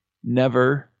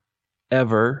 never,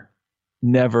 ever,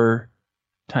 never,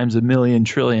 times a million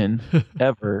trillion,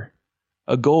 ever,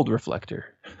 a gold reflector.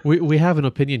 We have an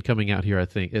opinion coming out here, I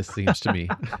think, it seems to me.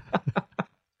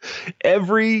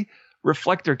 Every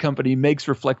reflector company makes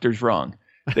reflectors wrong.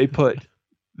 They put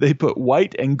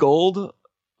white and gold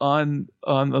on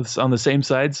the same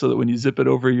side, so that when you zip it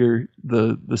over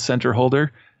the center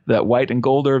holder, that white and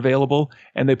gold are available,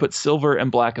 and they put silver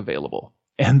and black available.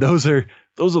 And those are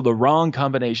the wrong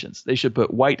combinations. They should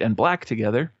put white and black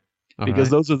together, because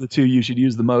those are the two you should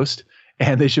use the most,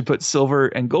 and they should put silver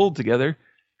and gold together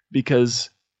because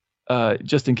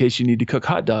just in case you need to cook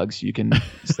hot dogs, you can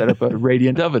set up a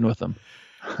radiant oven with them.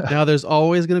 Now, there's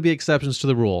always going to be exceptions to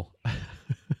the rule.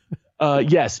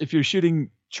 Yes, if you're shooting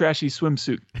trashy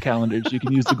swimsuit calendars, you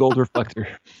can use the gold reflector.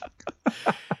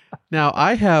 Now,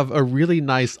 I have a really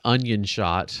nice onion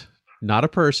shot, not a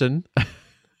person,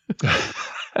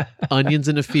 onions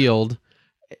in a field,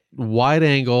 wide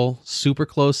angle, super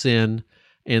close in,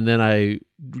 and then I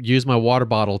use my water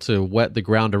bottle to wet the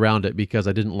ground around it because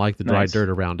I didn't like the dry dirt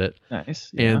around it.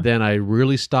 Nice. Yeah. And then I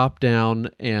really stopped down,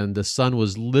 and the sun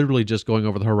was literally just going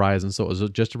over the horizon, so it was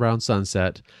just around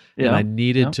sunset, and I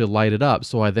needed to light it up.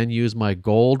 So I then used my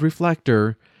gold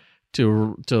reflector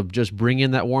to just bring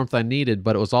in that warmth I needed,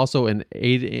 but it was also an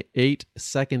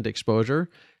 8-second exposure,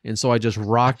 and so I just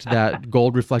rocked that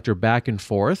gold reflector back and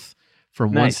forth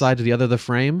from one side to the other of the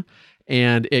frame,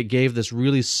 and it gave this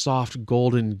really soft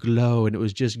golden glow, and it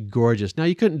was just gorgeous. Now,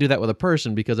 you couldn't do that with a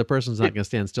person because a person's not going to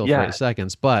stand still for 8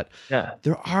 seconds, but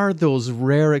there are those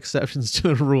rare exceptions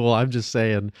to the rule, I'm just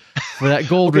saying, for that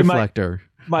gold reflector.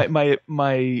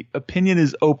 My opinion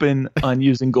is open on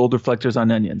using gold reflectors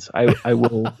on onions. I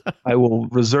will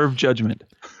reserve judgment.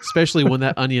 Especially when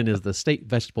that onion is the state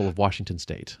vegetable of Washington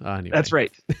State. Anyway. That's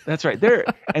right. There,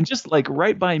 and just like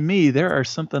right by me, there are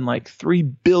something like 3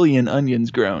 billion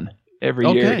onions grown every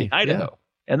year in Idaho,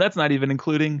 and that's not even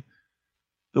including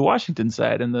the Washington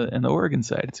side and the Oregon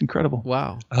side. It's incredible.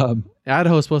 Wow.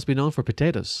 Idaho is supposed to be known for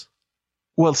potatoes.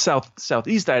 Well,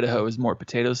 southeast Idaho is more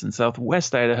potatoes, and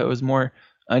southwest Idaho is more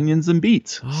onions and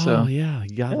beets. Oh, so, yeah.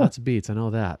 You got lots of beets. I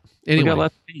know that. Anyway. We got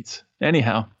lots of beets.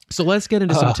 Anyhow. So let's get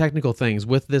into some technical things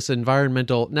with this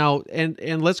environmental. Now,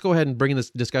 and let's go ahead and bring in this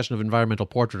discussion of environmental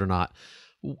portrait or not.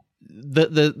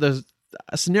 The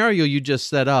scenario you just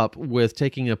set up with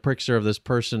taking a picture of this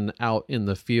person out in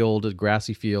the field, a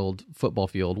grassy field, football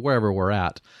field, wherever we're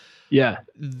at. Yeah.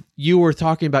 You were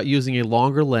talking about using a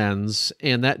longer lens,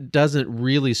 and that doesn't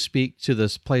really speak to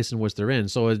this place in which they're in.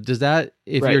 So does that,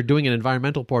 if you're doing an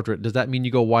environmental portrait, does that mean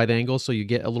you go wide angle so you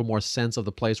get a little more sense of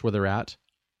the place where they're at?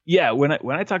 Yeah. When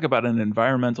I talk about an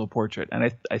environmental portrait, and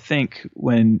I think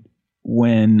when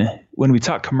we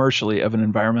talk commercially of an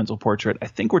environmental portrait, I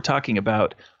think we're talking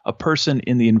about a person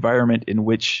in the environment in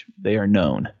which they are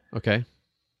known. Okay.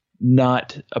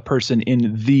 Not a person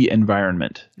in the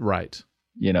environment. Right.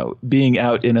 You know, being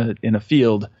out in a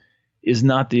field is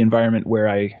not the environment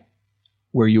where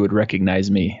you would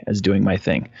recognize me as doing my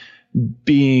thing.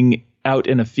 Being out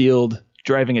in a field,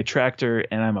 driving a tractor,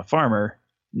 and I'm a farmer,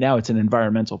 now it's an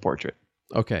environmental portrait.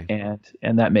 Okay.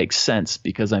 And that makes sense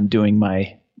because I'm doing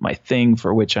my thing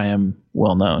for which I am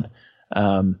well known.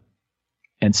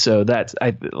 And so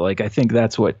I think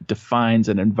that's what defines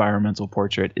an environmental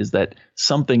portrait, is that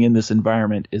something in this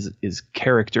environment is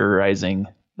characterizing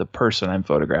the person I'm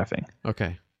photographing.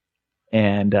 Okay.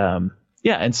 And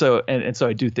and so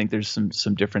I do think there's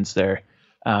some difference there.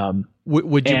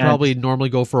 Would you probably normally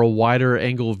go for a wider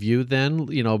angle view then?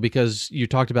 You know, because you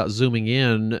talked about zooming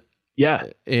in. Yeah.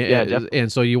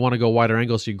 And so you want to go wider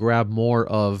angle, so you grab more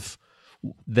of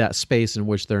that space in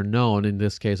which they're known, in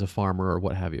this case, a farmer or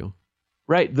what have you.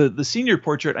 Right. The senior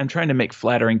portrait, I'm trying to make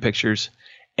flattering pictures,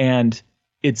 and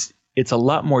it's a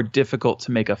lot more difficult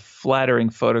to make a flattering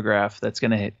photograph that's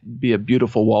going to be a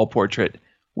beautiful wall portrait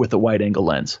with a wide angle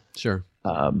lens. Sure.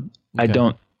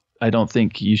 Okay. I don't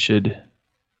think you should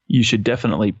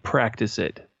definitely practice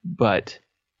it, but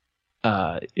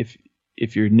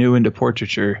if you're new into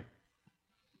portraiture,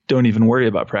 don't even worry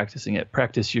about practicing it.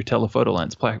 Practice your telephoto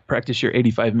lens. Practice your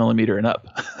 85 millimeter and up.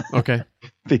 Okay.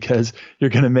 Because you're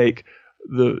going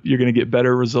to get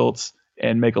better results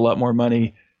and make a lot more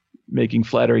money making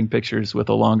flattering pictures with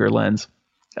a longer lens.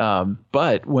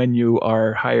 But when you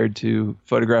are hired to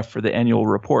photograph for the annual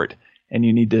report and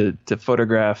you need to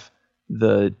photograph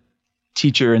the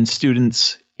teacher and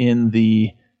students in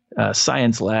the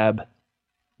science lab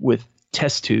with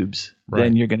test tubes, right,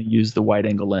 then you're going to use the wide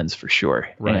angle lens for sure.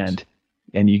 Right.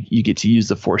 And you get to use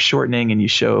the foreshortening and you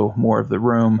show more of the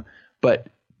room, but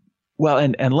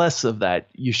and less of that,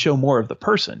 you show more of the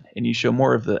person and you show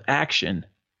more of the action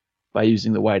by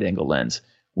using the wide angle lens.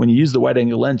 When you use the wide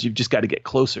angle lens, you've just got to get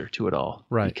closer to it all.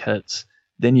 Right. Because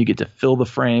then you get to fill the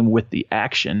frame with the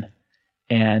action,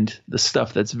 and the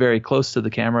stuff that's very close to the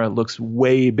camera looks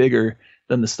way bigger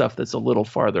than the stuff that's a little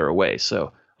farther away.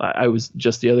 So I was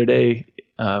just the other day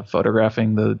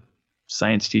photographing the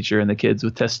science teacher and the kids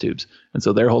with test tubes. And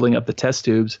so they're holding up the test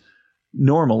tubes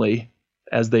normally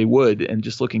as they would and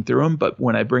just looking through them. But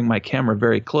when I bring my camera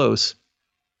very close,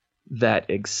 that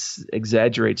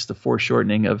exaggerates the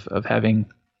foreshortening of having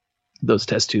those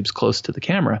test tubes close to the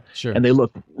camera. Sure. And they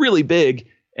look really big.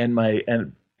 And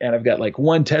I've got like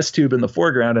one test tube in the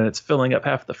foreground and it's filling up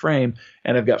half the frame.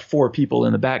 And I've got 4 people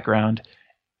in the background.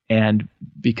 And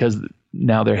because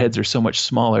now their heads are so much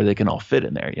smaller, they can all fit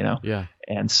in there, Yeah.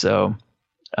 And so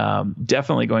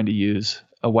definitely going to use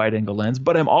a wide angle lens,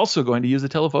 but I'm also going to use a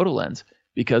telephoto lens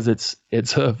because it's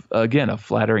a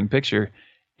flattering picture,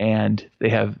 and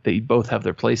they both have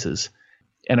their places.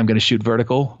 And I'm going to shoot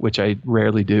vertical, which I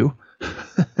rarely do.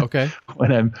 Okay.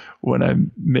 when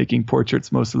I'm making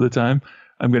portraits most of the time,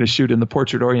 I'm going to shoot in the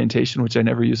portrait orientation, which I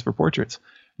never use for portraits,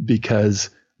 because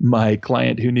my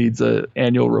client who needs an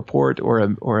annual report or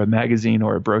a magazine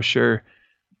or a brochure,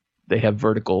 they have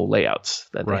vertical layouts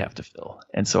that Right. they have to fill.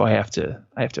 And so I have to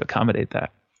accommodate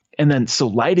that. And then, so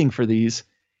lighting for these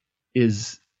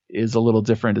is a little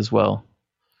different as well.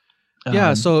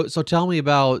 Yeah. So tell me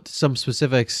about some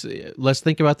specifics. Let's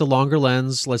think about the longer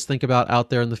lens. Let's think about out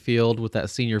there in the field with that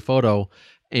senior photo.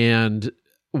 And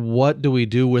what do we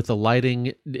do with the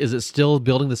lighting? Is it still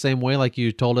building the same way? Like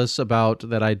you told us about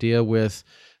that idea with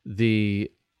the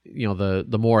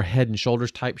more head and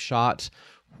shoulders type shot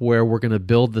where we're going to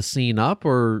build the scene up,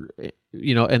 or,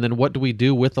 and then what do we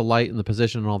do with the light and the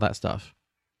position and all that stuff?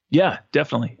 Yeah,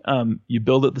 definitely. You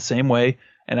build it the same way,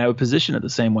 and I would position it the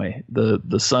same way.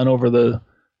 The sun over the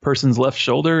person's left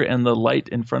shoulder and the light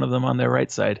in front of them on their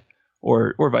right side,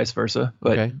 or vice versa,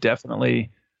 but Okay. definitely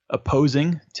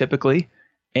opposing typically.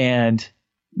 And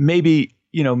maybe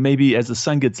as the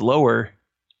sun gets lower,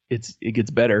 it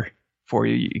gets better for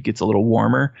you. It gets a little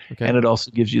warmer, Okay. and it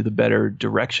also gives you the better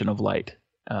direction of light.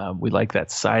 We like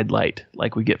that side light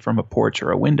like we get from a porch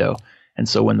or a window. And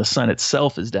so when the sun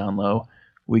itself is down low,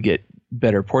 we get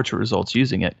better portrait results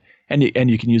using it. And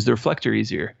you can use the reflector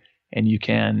easier, and you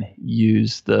can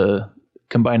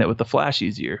combine it with the flash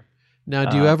easier. Now,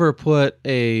 do you ever put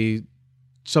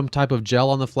some type of gel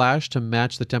on the flash to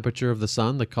match the temperature of the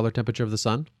sun, the color temperature of the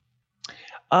sun?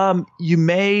 You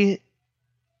may.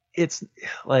 It's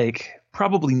like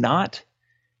probably not,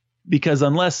 because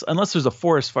unless there's a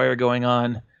forest fire going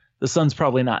on, the sun's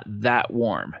probably not that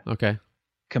warm Okay.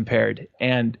 compared.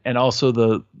 And also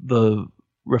the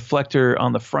reflector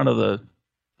on the front of the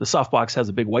softbox has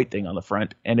a big white thing on the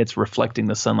front, and it's reflecting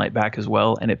the sunlight back as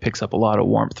well, and it picks up a lot of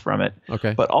warmth from it.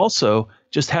 Okay. But also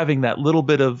just having that little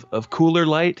bit of cooler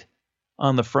light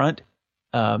on the front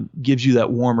gives you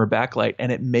that warmer backlight,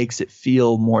 and it makes it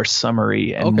feel more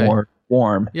summery and Okay. more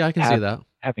warm. Yeah, I can see that.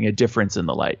 Having a difference in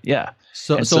the light. Yeah.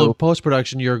 So in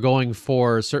post-production, you're going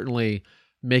for certainly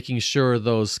making sure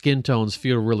those skin tones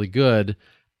feel really good,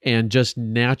 and just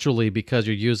naturally, because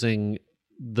you're using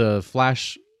the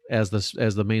flash as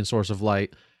the main source of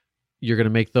light, you're going to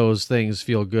make those things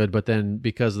feel good. But then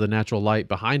because the natural light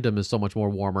behind them is so much more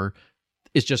warmer,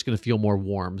 it's just going to feel more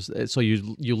warm. So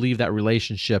you leave that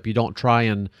relationship. You don't try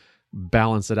and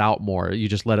balance it out more. You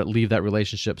just let it leave that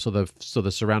relationship so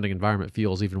the surrounding environment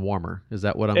feels even warmer. Is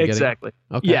that what I'm getting? Exactly.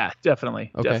 Okay. Yeah,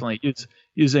 definitely. Okay.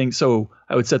 Definitely. So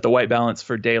I would set the white balance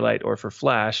for daylight or for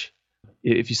flash.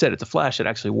 If you set it to flash, it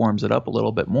actually warms it up a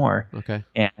little bit more. Okay.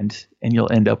 And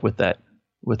you'll end up with a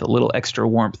little extra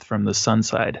warmth from the sun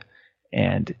side.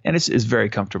 And it's very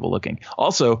comfortable looking.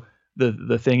 Also,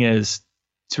 the thing is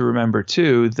to remember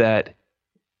too, that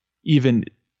even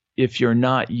if you're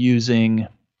not using,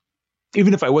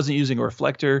 even if I wasn't using a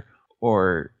reflector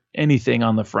or anything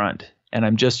on the front, and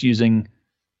I'm just using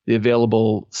the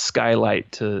available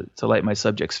skylight to light my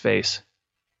subject's face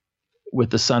with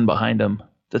the sun behind them,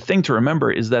 the thing to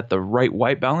remember is that the right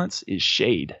white balance is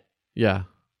shade. Yeah.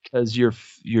 Because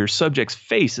your subject's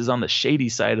face is on the shady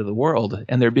side of the world,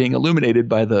 and they're being illuminated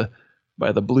by the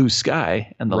blue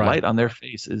sky, and the Right. light on their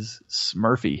face is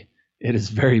Smurfy. It is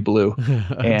very blue.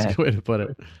 That's a good way to put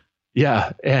it.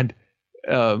 Yeah, and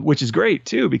which is great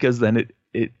too, because then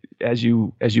it as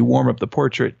you warm up the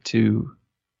portrait to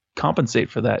compensate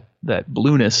for that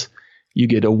blueness, you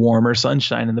get a warmer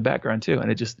sunshine in the background too,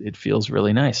 and it feels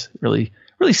really nice, really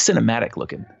cinematic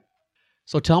looking.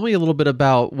 So tell me a little bit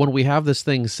about when we have this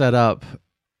thing set up,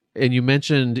 and you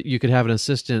mentioned you could have an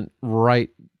assistant right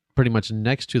pretty much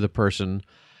next to the person.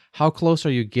 How close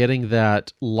are you getting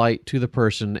that light to the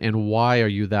person, and why are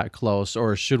you that close?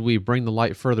 Or should we bring the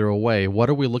light further away? What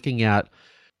are we looking at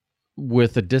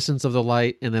with the distance of the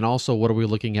light, and then also what are we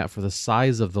looking at for the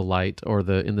size of the light, or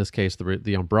in this case,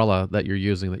 the umbrella that you're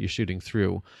using, that you're shooting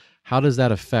through? How does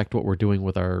that affect what we're doing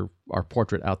with our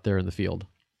portrait out there in the field?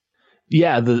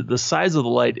 Yeah, the size of the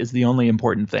light is the only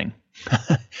important thing.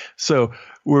 So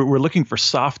we're looking for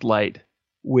soft light,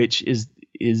 which is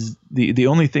the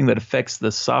only thing that affects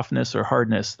the softness or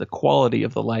hardness, the quality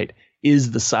of the light,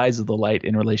 is the size of the light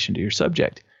in relation to your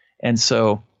subject. And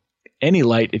so any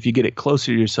light, if you get it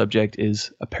closer to your subject,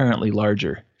 is apparently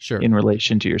larger in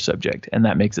relation to your subject, and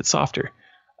that makes it softer.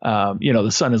 The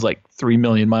sun is like 3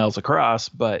 million miles across,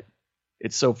 but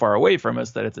it's so far away from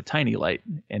us that it's a tiny light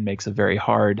and makes a very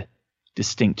hard,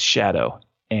 distinct shadow.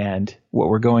 And what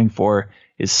we're going for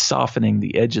is softening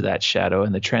the edge of that shadow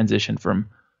and the transition from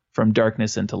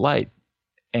darkness into light.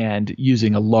 And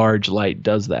using a large light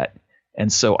does that.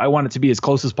 And so I want it to be as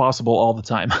close as possible all the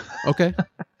time. Okay.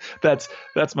 That's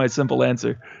my simple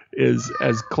answer, is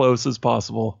as close as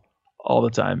possible all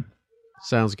the time.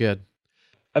 Sounds good.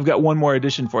 I've got one more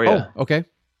addition for you. Oh, okay.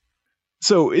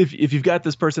 So if you've got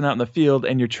this person out in the field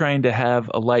and you're trying to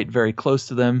have a light very close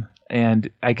to them, and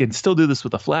I can still do this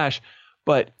with a flash,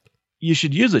 but you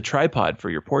should use a tripod for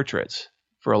your portraits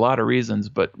for a lot of reasons.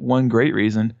 But one great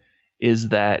reason is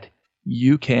that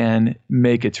you can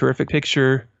make a terrific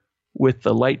picture with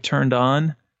the light turned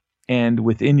on and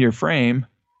within your frame,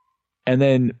 and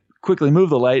then quickly move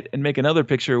the light and make another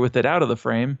picture with it out of the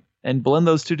frame and blend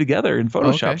those two together in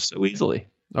Photoshop so easily.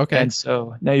 Okay. And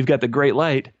so now you've got the great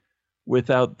light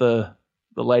without the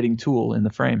lighting tool in the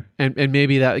frame. And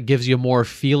maybe that gives you more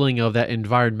feeling of that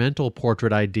environmental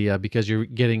portrait idea, because you're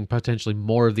getting potentially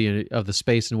more of the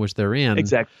space in which they're in.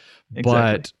 Exactly.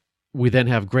 But we then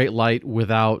have great light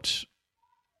without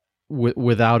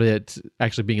it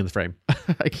actually being in the frame.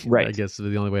 Right. I guess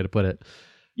is the only way to put it.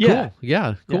 Yeah. Cool.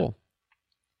 Yeah. Cool.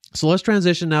 Yeah. So let's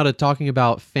transition now to talking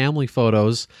about family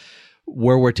photos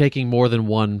where we're taking more than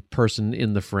one person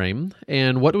in the frame,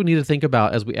 and what do we need to think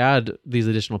about as we add these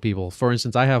additional people. For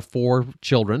instance, I have 4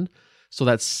 children, so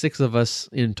that's 6 of us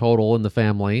in total in the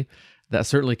family. That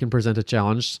certainly can present a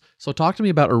challenge. So talk to me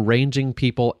about arranging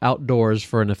people outdoors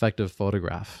for an effective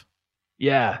photograph.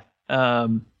 Yeah.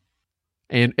 And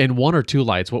 1 or 2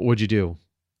 lights, what would you do?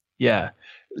 Yeah.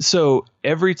 So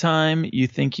every time you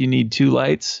think you need 2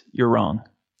 lights, you're wrong.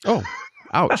 Oh,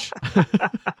 ouch.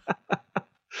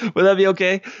 Would that be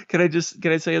okay? Can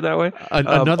I say it that way?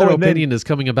 Another opinion is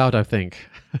coming about, I think.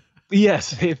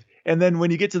 Yes. And then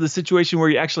when you get to the situation where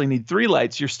you actually need 3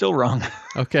 lights, you're still wrong.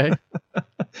 Okay.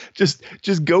 Just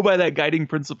go by that guiding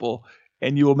principle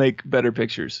and you will make better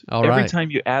pictures. Every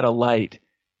time you add a light,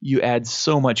 you add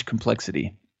so much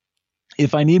complexity.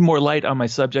 If I need more light on my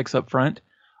subjects up front,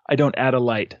 I don't add a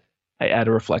light. I add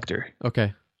a reflector.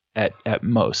 Okay. At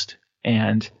most.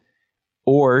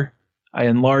 Or I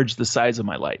enlarge the size of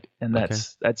my light, and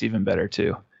that's even better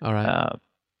too. All right.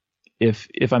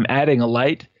 If I'm adding a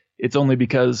light, it's only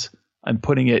because I'm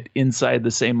putting it inside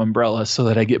the same umbrella so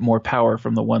that I get more power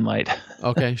from the one light.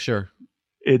 Okay, sure.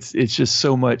 It's just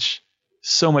so much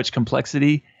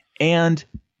complexity, and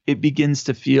it begins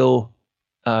to feel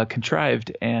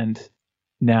contrived, and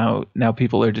now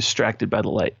people are distracted by the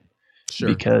light. Sure.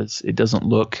 Because it doesn't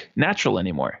look natural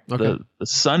anymore. Okay. The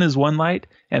sun is one light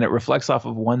and it reflects off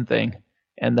of one thing,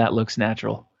 and that looks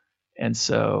natural. And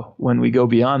so when we go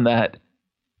beyond that,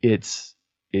 it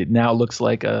now looks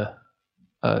like a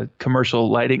commercial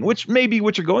lighting, which may be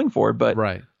what you're going for, but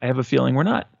right. I have a feeling we're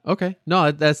not. Okay.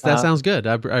 No, that sounds good.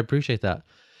 I appreciate that.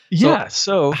 Yeah.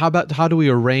 So how do we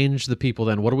arrange the people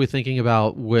then? What are we thinking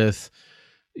about with,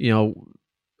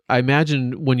 I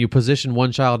imagine when you position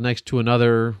one child next to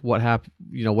another,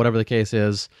 whatever the case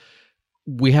is,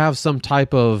 we have some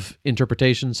type of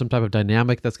interpretation, some type of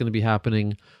dynamic that's going to be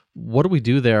happening. What do we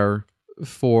do there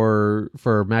for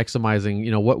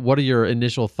maximizing, what are your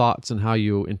initial thoughts and how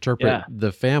you interpret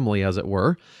the family, as it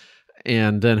were,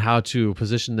 and then how to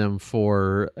position them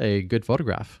for a good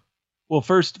photograph? Well,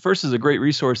 first is a great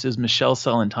resource is Michelle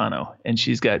Celentano, and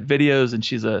she's got videos, and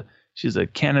she's a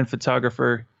Canon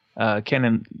photographer,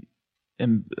 Canon,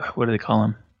 what do they call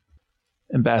him?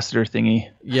 Ambassador thingy.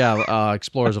 Yeah,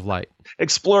 Explorers of Light.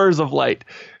 Explorers of Light.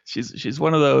 She's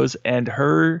one of those, and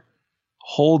her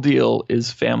whole deal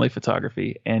is family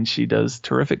photography, and she does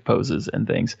terrific poses and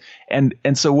things. And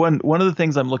so one of the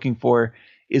things I'm looking for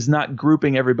is not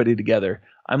grouping everybody together.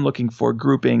 I'm looking for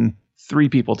grouping 3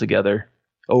 people together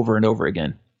over and over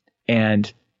again.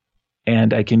 And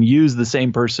I can use the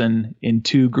same person in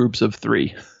 2 groups of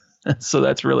 3. So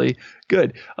that's really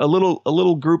good. A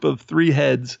little group of 3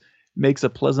 heads makes a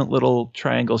pleasant little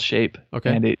triangle shape.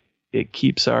 Okay. And it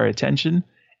keeps our attention.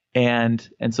 And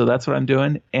so that's what I'm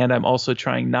doing. And I'm also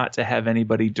trying not to have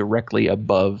anybody directly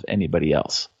above anybody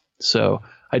else. So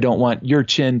I don't want your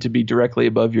chin to be directly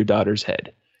above your daughter's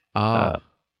head.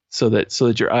 So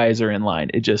that your eyes are in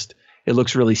line. It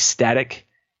looks really static,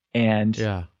 and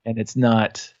it's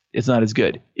not as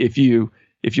good. If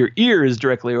your ear is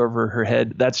directly over her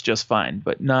head, that's just fine,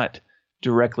 but not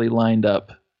directly lined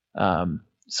up.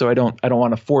 So I don't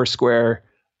want a 4 square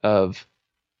of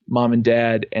mom and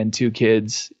dad and 2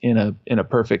 kids in a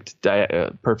perfect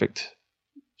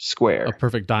square. A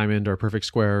perfect diamond or a perfect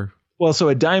square. Well, so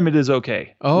a diamond is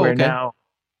okay. Oh, okay.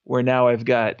 Where now I've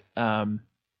got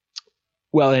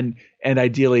well, and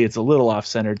ideally it's a little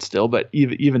off-centered still, but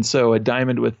even so, a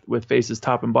diamond with faces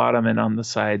top and bottom and on the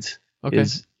sides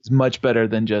is much better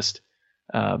than just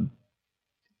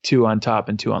 2 on top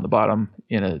and 2 on the bottom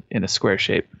in a square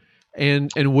shape.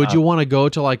 And would you want to go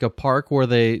to like a park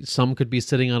where some could be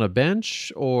sitting on a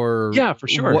bench, or yeah, for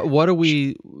sure. What do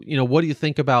we, what do you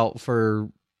think about for,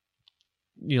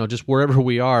 just wherever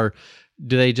we are?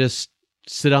 Do they just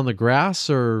sit on the grass,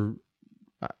 or?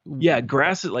 Yeah,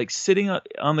 grass is like sitting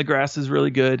on the grass is really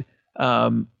good.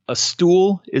 A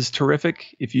stool is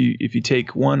terrific if you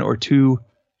take 1 or 2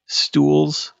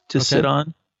 stools to sit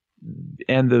on.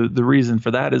 And the reason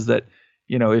for that is that,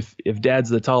 if dad's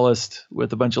the tallest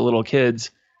with a bunch of little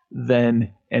kids,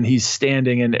 and he's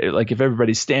standing, and like if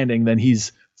everybody's standing, then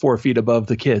he's 4 feet above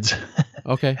the kids.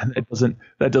 Okay. And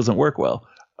that doesn't work well.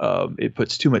 It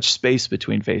puts too much space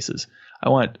between faces. I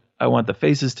want the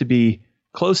faces to be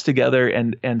close together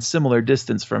and similar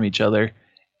distance from each other.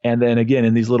 And then again,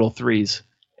 in these little threes.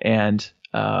 And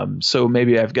so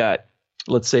maybe I've got,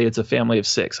 let's say it's a family of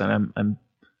 6, and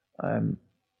I'm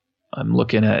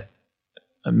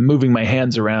moving my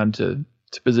hands around to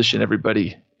position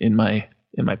everybody in my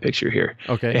picture here.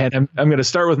 Okay. And I'm going to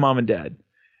start with mom and dad,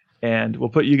 and we'll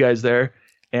put you guys there.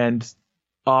 And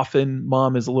often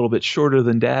mom is a little bit shorter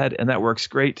than dad, and that works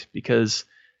great because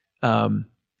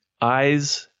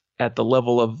eyes at the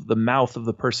level of the mouth of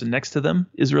the person next to them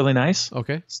is really nice.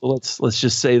 Okay. So let's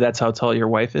just say that's how tall your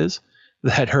wife is,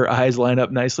 that her eyes line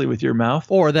up nicely with your mouth.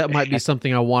 Or that might be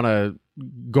something I want to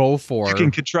go for. You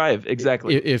can contrive.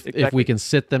 Exactly. If we can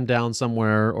sit them down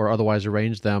somewhere or otherwise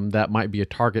arrange them, that might be a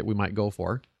target we might go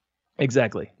for.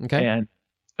 Exactly. Okay. And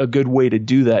a good way to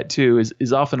do that too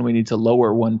is often we need to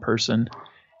lower one person,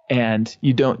 and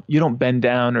you don't bend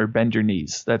down or bend your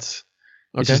knees. It's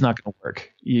just not going to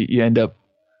work. You end up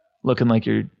looking like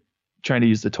you're trying to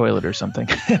use the toilet or something.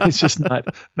 It's just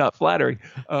not flattering.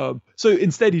 So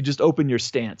instead you just open your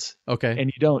stance. Okay.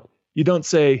 And you don't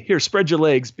say, here, spread your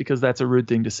legs, because that's a rude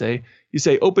thing to say. You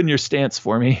say, open your stance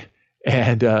for me,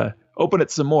 and open it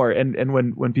some more. And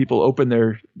when people open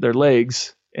their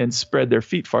legs and spread their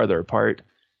feet farther apart,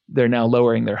 they're now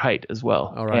lowering their height as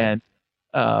well. All right.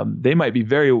 And they might be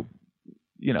very,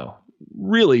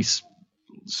 really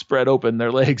spread open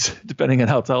their legs, depending on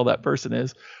how tall that person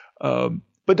is.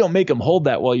 But don't make them hold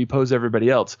that while you pose everybody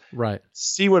else. Right.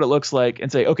 See what it looks like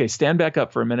and say, okay, stand back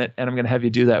up for a minute, and I'm going to have you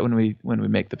do that when we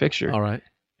make the picture. All right.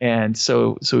 And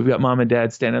so we've got mom and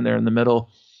dad standing there in the middle.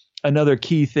 Another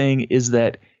key thing is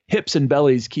that hips and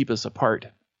bellies keep us apart.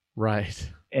 Right.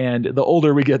 And the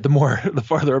older we get, the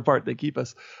farther apart they keep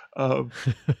us.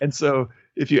 And so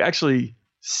if you actually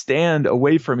stand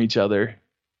away from each other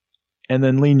and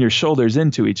then lean your shoulders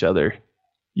into each other,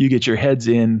 you get your heads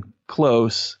in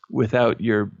close without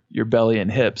your belly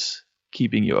and hips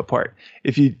keeping you apart.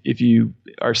 If you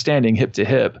are standing hip to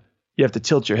hip, you have to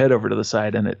tilt your head over to the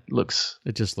side, and it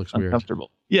just looks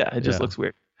uncomfortable. Weird. Yeah, it just looks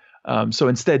weird. So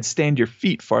instead, stand your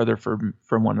feet farther from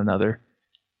one another,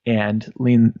 and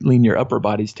lean your upper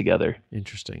bodies together.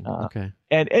 Interesting. Okay.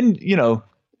 And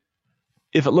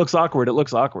if it looks awkward, it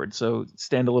looks awkward. So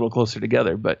stand a little closer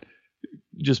together, but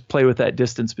just play with that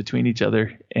distance between each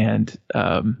other, and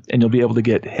you'll be able to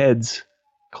get heads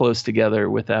close together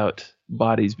without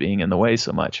bodies being in the way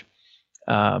so much.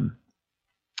 And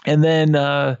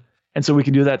so we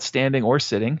can do that standing or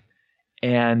sitting,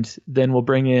 and then we'll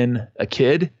bring in a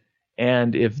kid.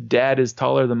 And if dad is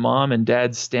taller than mom and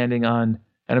dad's standing on,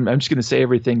 and I'm just going to say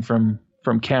everything from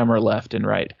camera left and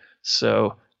right.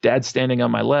 So dad's standing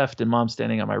on my left and mom's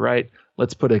standing on my right.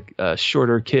 Let's put a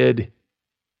shorter kid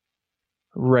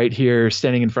right here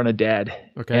standing in front of dad.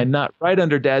 Okay. And not right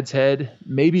under dad's head,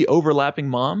 maybe overlapping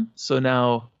mom. So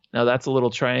now that's a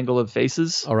little triangle of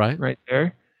faces. All right. Right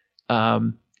there.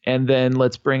 And then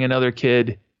let's bring another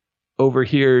kid over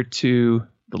here to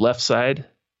the left side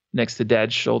next to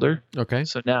dad's shoulder. Okay.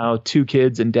 So now two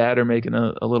kids and dad are making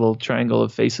a little triangle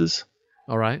of faces.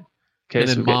 All right. Okay. And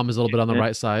then so mom is a little bit on the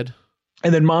right side.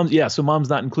 And then so mom's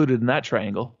not included in that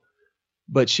triangle,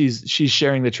 but she's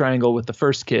sharing the triangle with the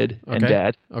first kid and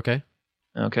dad. Okay.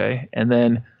 Okay. And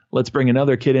then let's bring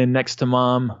another kid in next to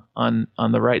mom on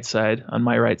the right side, on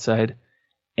my right side.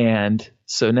 And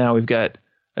so now we've got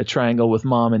a triangle with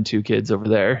mom and two kids over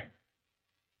there.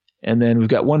 And then we've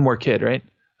got one more kid, right?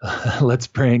 Let's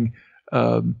bring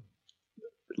that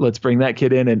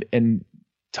kid in, and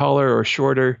taller or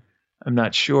shorter, I'm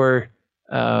not sure.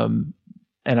 And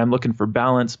I'm looking for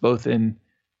balance both in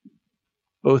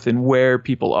where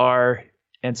people are.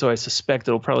 And so I suspect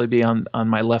it'll probably be on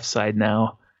my left side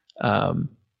now,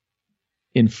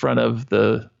 in front of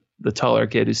the taller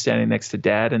kid who's standing next to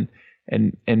dad,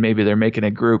 and maybe they're making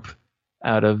a group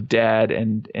out of dad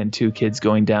and two kids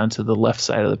going down to the left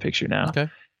side of the picture now. Okay.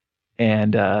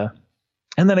 And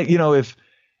then,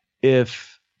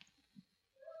 if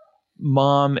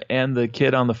mom and the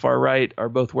kid on the far right are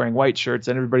both wearing white shirts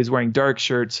and everybody's wearing dark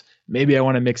shirts, maybe I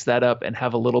want to mix that up and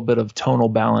have a little bit of tonal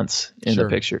balance in the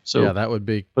picture. So yeah, that would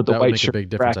make a big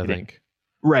difference, I think.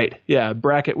 Right. Yeah.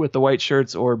 Bracket with the white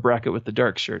shirts or bracket with the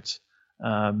dark shirts.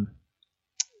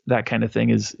 That kind of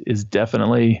thing is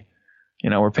definitely,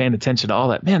 we're paying attention to all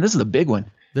that. Man, this is a big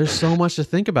one. There's so much to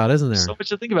think about, isn't there? So much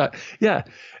to think about. Yeah.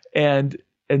 And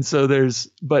so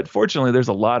but fortunately there's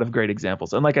a lot of great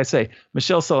examples. And like I say,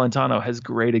 Michelle Celentano has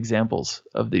great examples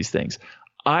of these things.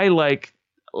 I like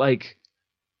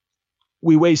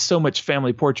we waste so much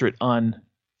family portrait on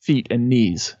feet and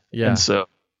knees. Yeah. And so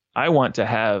I want to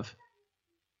have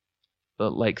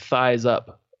like thighs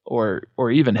up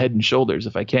or even head and shoulders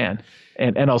if I can.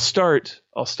 And I'll start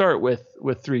with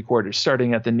 3/4,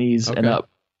 starting at the knees and up,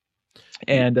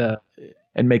 and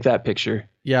make that picture.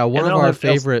 Yeah, one of our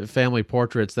favorite family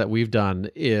portraits that we've done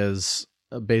is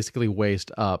basically waist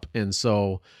up. And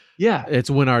so it's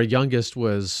when our youngest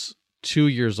was 2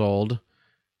 years old.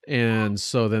 And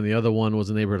so then the other one was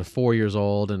in the neighborhood of 4 years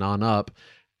old and on up.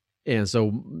 And so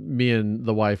me and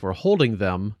the wife were holding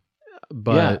them,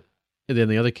 but then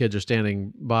the other kids are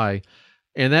standing by.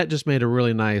 And that just made a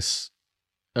really nice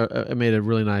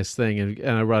thing.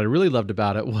 And what I really loved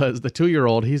about it was the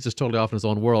 2-year-old, he's just totally off in his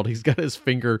own world. He's got his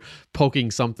finger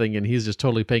poking something and he's just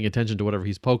totally paying attention to whatever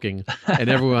he's poking. And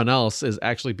everyone else is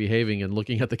actually behaving and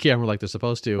looking at the camera like they're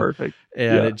supposed to. Perfect.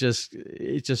 And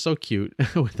it's just so cute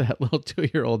with that little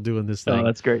 2-year-old doing this thing. Oh,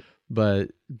 that's great. But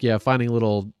yeah, finding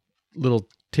little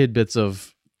tidbits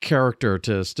of character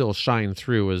to still shine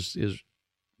through is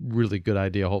really good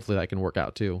idea. Hopefully that can work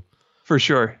out too. For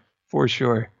sure.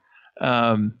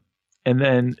 And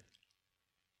then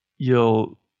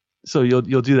you'll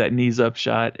do that knees up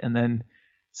shot, and then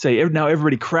say, now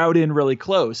everybody crowd in really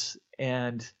close,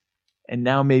 and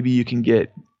now maybe you can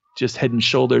get just head and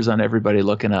shoulders on everybody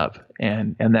looking up,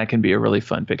 and that can be a really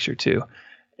fun picture too.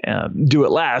 Do it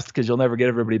last because you'll never get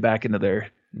everybody back into their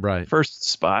first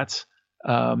spots.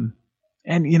 And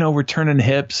we're turning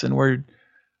hips, and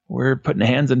we're putting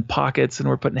hands in pockets, and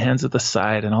we're putting hands at the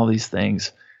side, and all these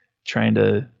things, trying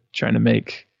to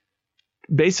make,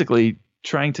 basically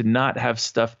trying to not have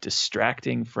stuff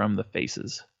distracting from the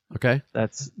faces. Okay.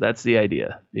 That's the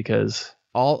idea, because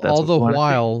all the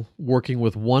while working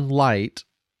with one light,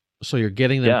 so you're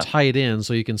getting them tight in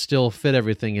so you can still fit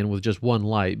everything in with just one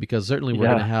light, because certainly we're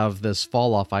going to have this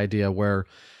fall off idea where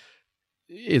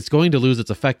it's going to lose its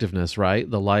effectiveness, right?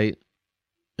 The light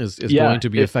is going to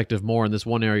be effective more in this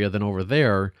one area than over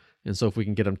there. And so if we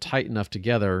can get them tight enough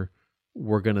together,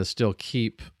 we're going to still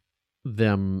keep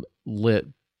them lit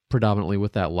predominantly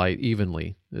with that light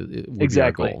evenly.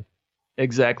 Exactly.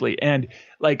 And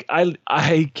like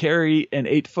I carry an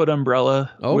 8-foot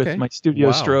umbrella with my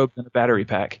studio strobe and a battery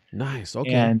pack. Nice.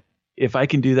 Okay. And if I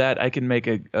can do that, I can make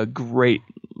a great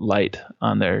light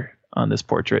on this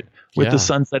portrait with the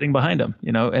sun setting behind them,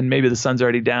 and maybe the sun's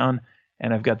already down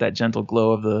and I've got that gentle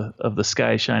glow of the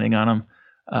sky shining on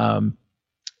them.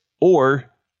 Or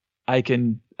I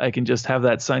can just have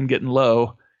that sun getting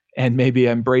low, and maybe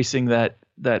I'm bracing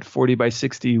that 40 by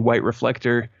 60 white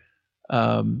reflector,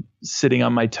 sitting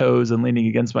on my toes and leaning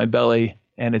against my belly,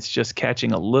 and it's just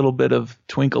catching a little bit of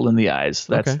twinkle in the eyes.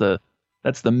 That's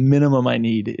the minimum I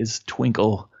need, is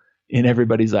twinkle in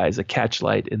everybody's eyes, a catch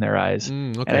light in their eyes.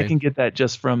 And I can get that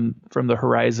just from the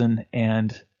horizon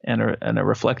and a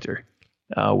reflector,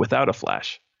 without a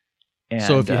flash. And,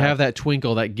 so if you have that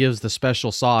twinkle, that gives the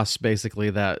special sauce, basically,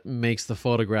 that makes the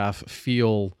photograph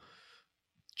feel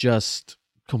just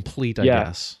complete, I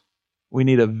guess. We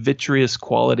need a vitreous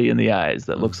quality in the eyes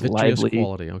that looks vitreous lively.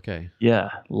 Quality, okay. Yeah,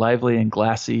 lively and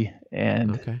glassy,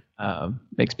 and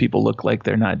makes people look like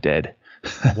they're not dead.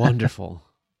 Wonderful.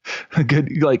 A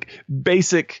good, like,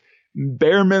 basic,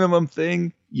 bare minimum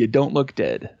thing, you don't look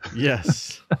dead.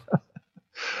 Yes.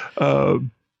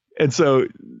 And so,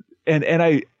 and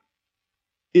I,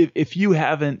 if you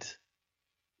haven't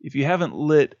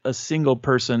lit a single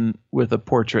person with a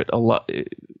portrait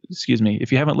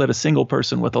if you haven't lit a single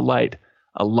person with a light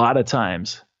a lot of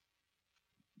times,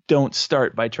 don't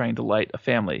start by trying to light a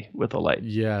family with a light.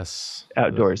 Yes.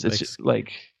 Outdoors. It's just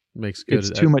like, makes good. It's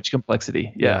too much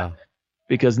complexity. Yeah.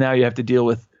 Because now you have to deal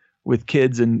with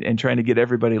kids and trying to get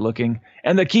everybody looking.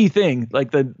 And the key thing,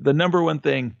 like the number one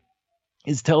thing,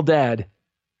 is tell dad,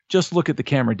 just look at the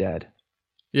camera, dad.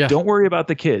 Yeah. Don't worry about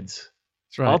the kids.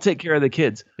 That's right. I'll take care of the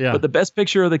kids. Yeah. But the best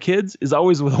picture of the kids is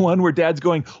always the one where dad's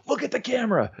going, look at the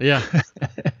camera. Yeah.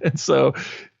 And so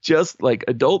just like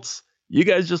adults, you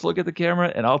guys just look at the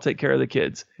camera and I'll take care of the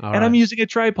kids. I'm using a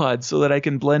tripod so that I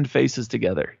can blend faces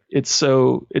together. It's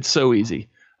so easy.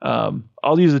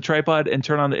 I'll use a tripod and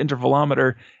turn on the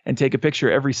intervalometer and take a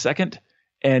picture every second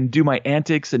and do my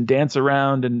antics and dance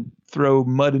around and throw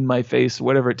mud in my face,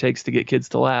 whatever it takes to get kids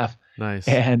to laugh. Nice.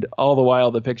 And all the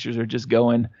while the pictures are just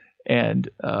going, and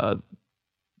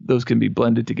those can be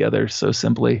blended together so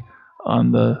simply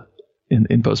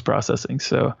in post-processing.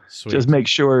 So Sweet. Just make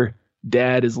sure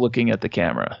dad is looking at the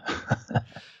camera.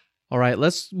 All right,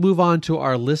 let's move on to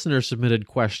our listener-submitted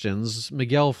questions.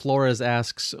 Miguel Flores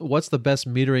asks, what's the best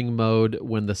metering mode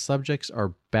when the subjects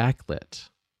are backlit?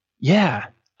 Yeah,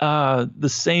 the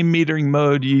same metering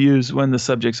mode you use when the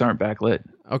subjects aren't backlit.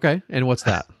 Okay, and what's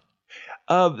that?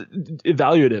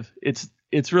 Evaluative.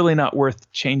 It's really not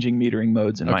worth changing metering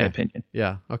modes in my opinion.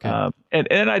 Yeah. Okay.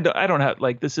 And I don't have,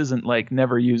 like, this isn't like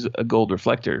never use a gold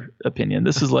reflector opinion.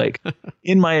 This is like,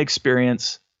 in my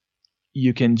experience,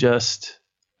 you can just,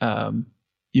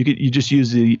 you just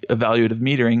use the evaluative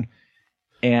metering,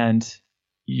 and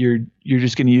you're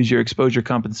just going to use your exposure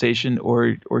compensation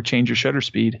or change your shutter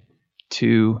speed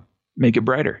to make it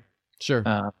brighter. Sure.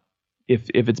 If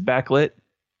it's backlit,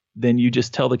 then you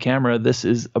just tell the camera this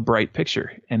is a bright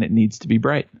picture and it needs to be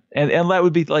bright. And that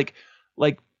would be like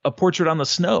a portrait on the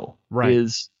snow, right,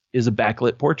 is a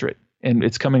backlit portrait, and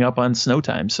it's coming up on snow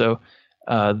time. So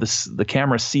the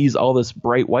camera sees all this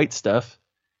bright white stuff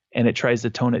and it tries to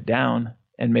tone it down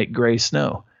and make gray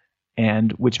snow,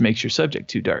 and which makes your subject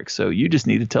too dark. So you just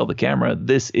need to tell the camera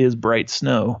this is bright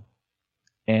snow,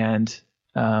 and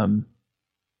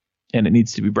it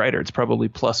needs to be brighter. It's probably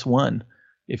 +1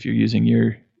 if you're using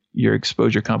your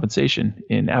exposure compensation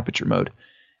in aperture mode.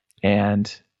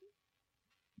 And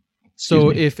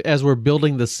so if, as we're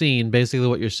building the scene, basically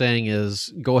what you're saying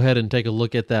is go ahead and take a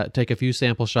look at that, take a few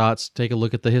sample shots, take a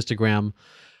look at the histogram,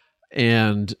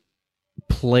 and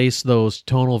place those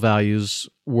tonal values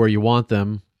where you want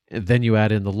them, and then you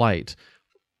add in the light.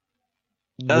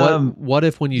 What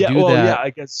if when you do that? Yeah, I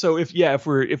guess so. If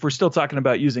we're still talking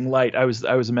about using light, I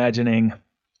was imagining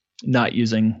not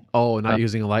using. Not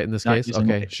using a light in this case.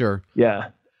 Okay, light. Sure. Yeah.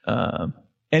 And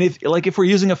if we're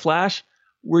using a flash,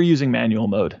 we're using manual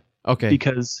mode. Okay.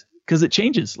 Because it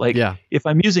changes. Like, if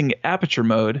I'm using aperture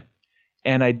mode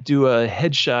and I do a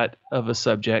headshot of a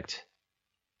subject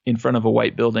in front of a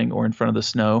white building or in front of the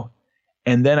snow,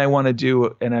 and then I want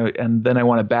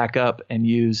to back up and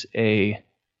use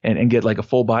and get like a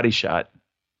full body shot,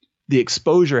 the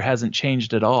exposure hasn't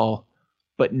changed at all,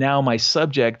 but now my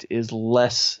subject is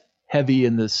less heavy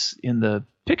in the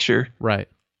picture, right,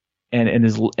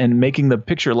 and making the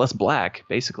picture less black,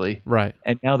 basically, right.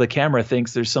 And now the camera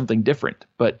thinks there's something different,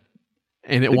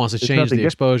 and it wants to change the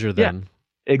exposure then.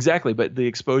 Yeah, exactly, but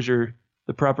the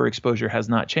proper exposure has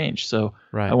not changed. So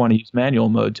I want to use manual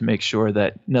mode to make sure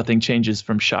that nothing changes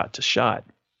from shot to shot.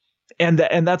 And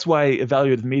that's why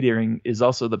evaluative metering is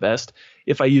also the best.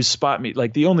 If I use spot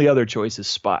like the only other choice is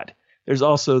spot. There's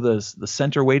also the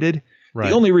center weighted. Right.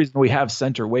 The only reason we have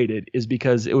center weighted is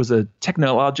because it was a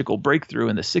technological breakthrough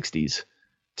in the 60s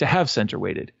to have center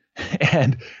weighted.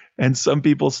 and some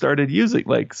people started using,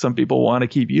 like, some people want to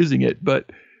keep using it,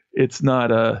 but it's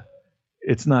not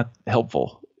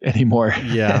helpful anymore.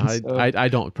 Yeah, So, I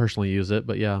don't personally use it,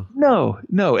 but yeah. no.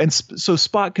 And so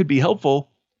spot could be helpful,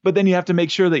 but then you have to make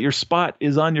sure that your spot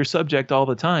is on your subject all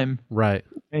the time. Right.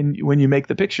 And when you make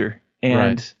the picture,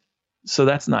 and Right. so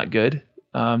that's not good.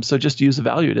 So just use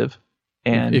evaluative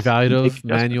and Evaluative,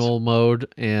 manual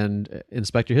mode, and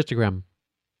inspect your histogram.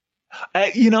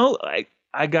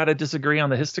 I gotta disagree on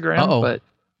the histogram, Uh-oh. but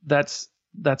that's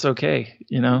okay.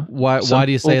 Why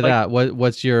do you say that?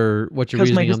 What's your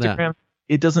Because my reasoning on that? histogram,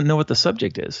 it doesn't know what the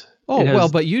subject is. Oh, It has- well,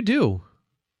 but you do.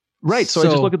 right. So I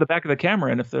just so- look at the back of the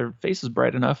camera, and if their face is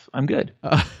bright enough, I'm good.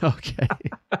 Okay.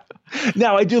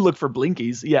 Now I do look for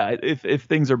blinkies. Yeah, if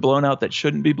things are blown out that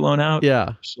shouldn't be blown out.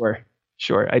 Yeah.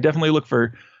 Sure. I definitely look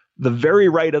for the very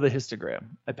right of the histogram.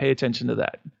 I pay attention to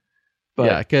that. But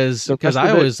Yeah, because the rest I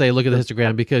of it- always say look at the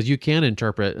histogram, because you can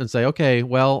interpret and say, okay,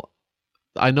 well,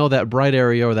 I know that bright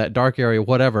area or that dark area,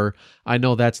 whatever. I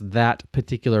know that's that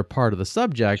particular part of the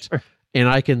subject, Sure. and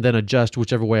I can then adjust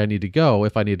whichever way I need to go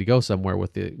if I need to go somewhere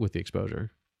with the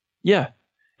exposure. Yeah,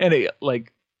 and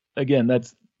again,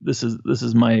 this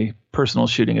is my personal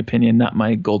shooting opinion, not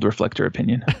my gold reflector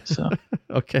opinion. So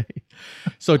Okay.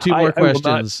 So two more I will not-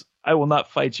 questions. I will not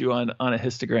fight you on a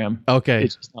histogram. Okay.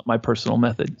 It's just not my personal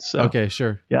method. So Okay,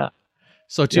 sure. yeah.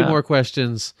 So two Yeah. more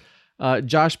questions.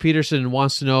 Josh Peterson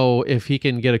wants to know if he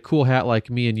can get a cool hat like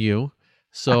me and you.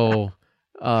 So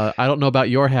I don't know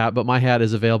about your hat, but my hat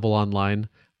is available online.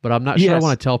 But I'm not sure I Yes.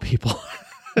 want to tell people.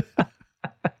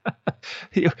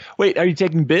 Wait, are you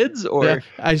taking bids or? Yeah,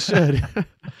 I should.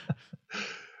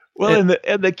 Well,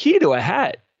 and the key to a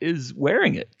hat is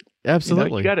wearing it.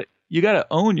 Absolutely. You gotta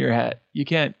own your hat. You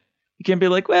can't be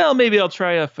like, well, maybe I'll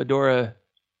try a fedora.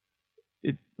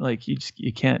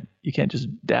 You can't just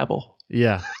dabble.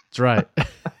 Yeah, that's right.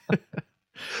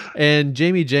 And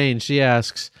Jamie Jane, she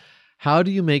asks, how do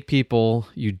you make people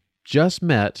you just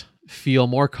met feel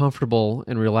more comfortable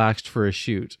and relaxed for a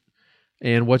shoot?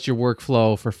 And what's your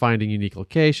workflow for finding unique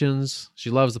locations?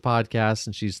 She loves the podcast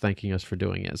and she's thanking us for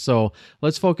doing it. So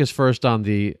let's focus first on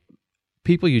the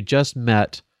people you just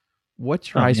met.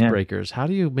 What's your icebreakers? How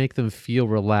do you make them feel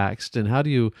relaxed? And how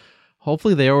do you,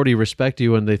 hopefully they already respect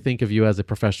you and they think of you as a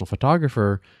professional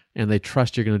photographer and they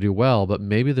trust you're going to do well, but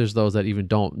maybe there's those that even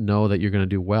don't know that you're going to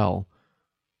do well.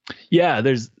 Yeah,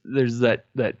 there's that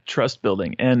trust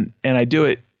building, and I do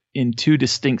it in two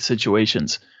distinct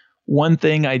situations. One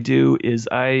thing I do is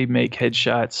I make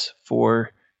headshots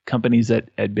for companies at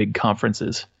big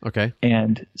conferences. Okay.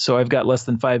 And so I've got less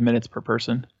than 5 minutes per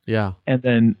person. Yeah. And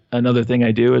then another thing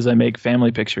I do is I make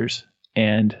family pictures,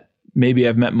 and maybe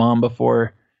I've met mom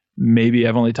before, maybe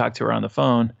I've only talked to her on the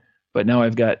phone, but now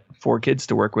I've got 4 kids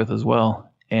to work with as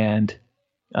well. And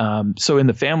so in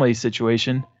the family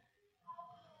situation,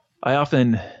 I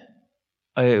often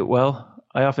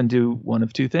do one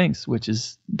of two things, which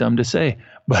is dumb to say,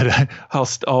 but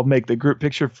I'll make the group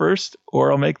picture first,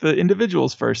 or I'll make the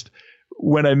individuals first.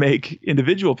 When I make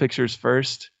individual pictures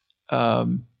first,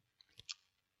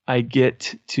 I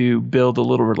get to build a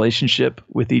little relationship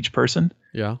with each person.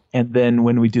 Yeah. And then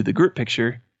when we do the group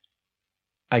picture,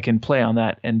 I can play on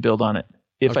that and build on it.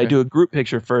 If I Okay. do a group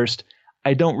picture first,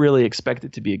 I don't really expect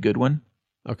it to be a good one.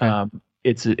 Okay.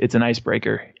 It's an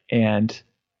icebreaker, and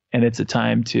it's a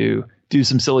time to do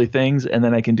some silly things, and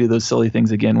then I can do those silly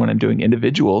things again when I'm doing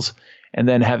individuals. And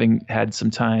then having had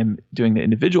some time doing the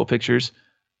individual pictures,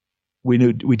 we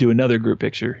do another group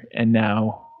picture, and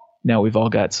now we've all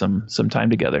got some time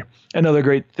together. Another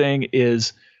great thing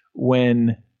is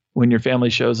when your family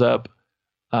shows up,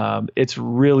 it's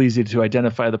real easy to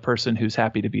identify the person who's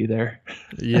happy to be there.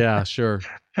 Yeah, sure.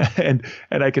 and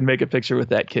I can make a picture with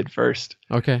that kid first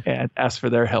Okay. and ask for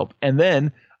their help. And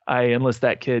then I enlist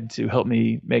that kid to help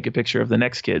me make a picture of the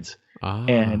next kids. Ah.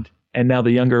 And now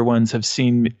the younger ones have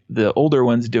seen the older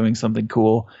ones doing something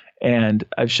cool, and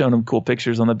I've shown them cool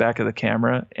pictures on the back of the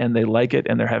camera, and they like it,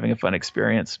 and they're having a fun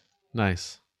experience.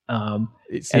 Nice. See, And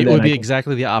it then would I be can-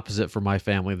 exactly the opposite for my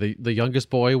family. The youngest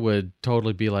boy would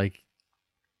totally be like,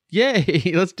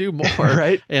 yay, let's do more.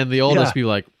 Right? And the oldest Yeah. be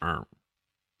like, "Arr."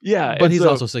 Yeah. But and he's so-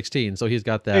 also 16, so he's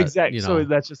got that. exactly. You know, So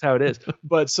that's just how it is.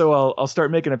 But so I'll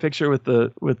start making a picture with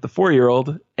the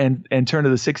 4-year-old and turn to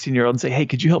the 16-year-old and say, hey,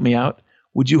 could you help me out?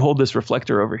 Would you hold this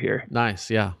reflector over here? nice.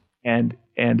 Yeah. And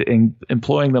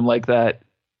employing them like that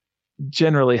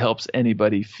generally helps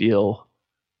anybody feel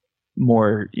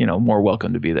more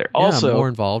welcome to be there. Yeah, Also, more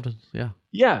involved. Yeah.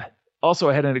 yeah. Also,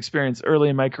 I had an experience early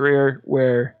in my career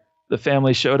where the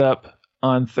family showed up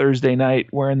on Thursday night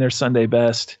wearing their Sunday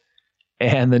best,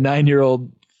 and the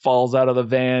 9-year-old falls out of the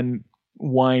van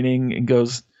whining and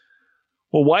goes,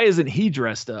 Well, why isn't he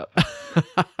dressed up?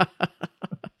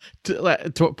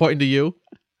 Pointing to you.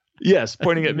 Yes,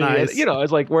 pointing at me. Nice. And, I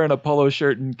was like wearing a polo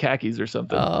shirt and khakis or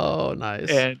something. Oh, nice.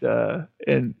 And the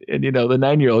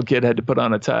 9-year-old kid had to put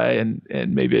on a tie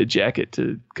and maybe a jacket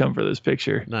to come for this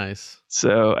picture. Nice.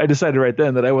 So I decided right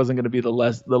then that I wasn't going to be the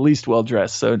least well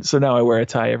dressed. So now I wear a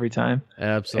tie every time.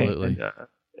 Absolutely.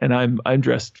 And I'm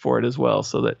dressed for it as well,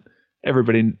 so that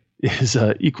everybody is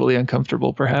equally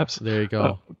uncomfortable, perhaps. There you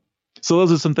go. So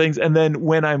those are some things. And then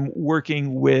when I'm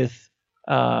working with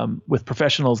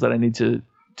professionals that I need to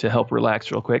help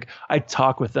relax real quick, I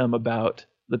talk with them about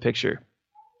the picture.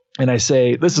 And I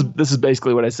say, this is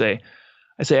basically what I say.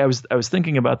 I say, I was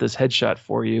thinking about this headshot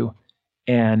for you,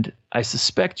 and I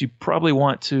suspect you probably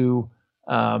want to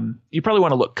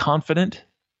look confident,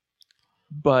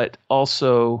 but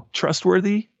also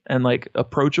trustworthy and like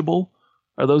approachable.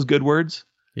 Are those good words?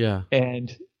 Yeah.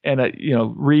 And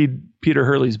read Peter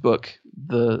Hurley's book,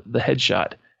 The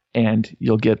Headshot, and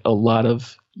you'll get a lot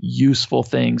of useful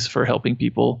things for helping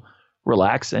people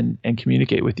relax and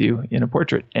communicate with you in a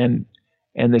portrait. And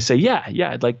they say, yeah,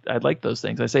 I'd like those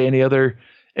things. I say, any other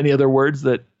words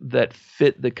that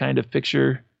fit the kind of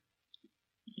picture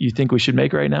you think we should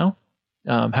make right now?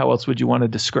 How else would you want to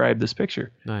describe this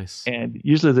picture? Nice. And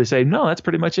usually they say, no, that's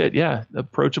pretty much it. Yeah.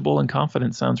 Approachable and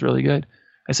confident sounds really good.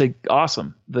 I say,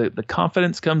 awesome. The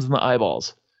confidence comes in the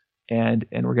eyeballs, and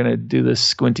we're going to do this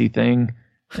squinty thing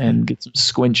and get some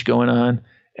squinch going on.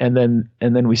 And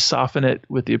then we soften it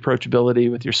with the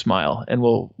approachability with your smile, and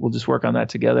we'll just work on that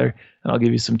together. And I'll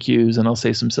give you some cues, and I'll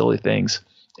say some silly things.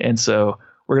 And so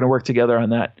we're going to work together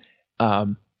on that.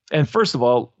 And first of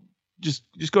all, just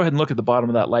go ahead and look at the bottom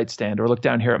of that light stand, or look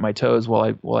down here at my toes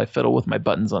while I fiddle with my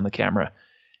buttons on the camera,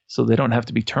 so they don't have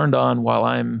to be turned on while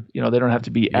I'm, they don't have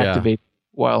to be activated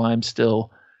while I'm still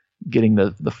getting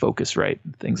the focus right,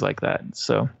 things like that.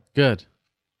 So good.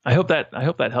 I hope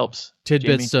that helps.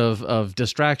 Tidbits Jamie. of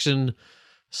distraction,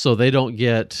 so they don't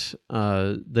get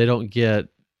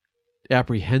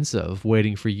apprehensive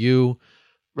waiting for you.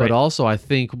 But Right. also, I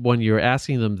think when you're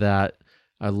asking them that,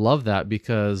 I love that,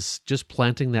 because just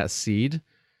planting that seed,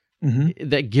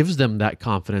 that gives them that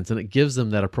confidence, and it gives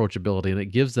them that approachability, and it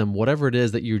gives them whatever it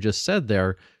is that you just said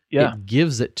there. Yeah. It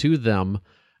gives it to them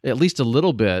at least a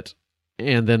little bit,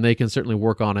 and then they can certainly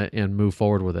work on it and move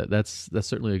forward with it. That's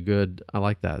certainly a good. I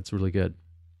like that. It's really good.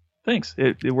 Thanks.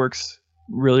 It works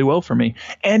really well for me.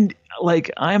 And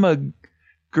like, I'm a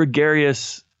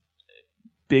gregarious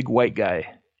big white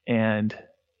guy, and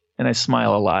I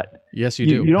smile a lot. Yes, you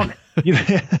do. You don't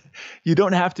you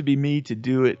don't have to be me to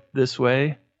do it this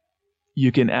way.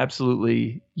 You can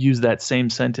absolutely use that same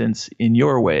sentence in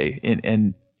your way,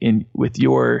 in with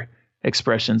your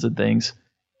expressions and things,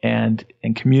 and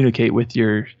communicate with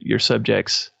your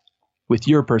subjects with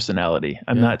your personality.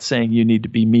 I'm not saying you need to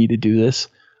be me to do this.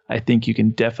 I think you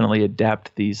can definitely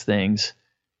adapt these things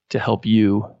to help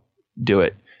you do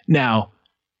it. Now,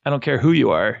 I don't care who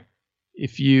you are.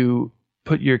 If you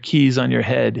put your keys on your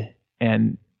head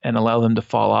and allow them to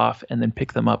fall off, and then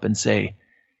pick them up and say,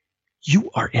 "You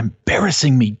are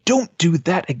embarrassing me. Don't do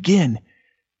that again."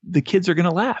 The kids are going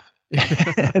to laugh.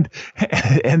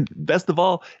 and best of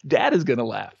all, Dad is going to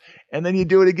laugh. And then you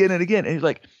do it again and again. And you're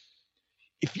like,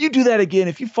 if you do that again,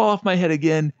 if you fall off my head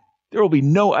again, there will be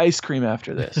no ice cream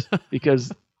after this,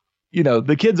 because,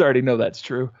 the kids already know that's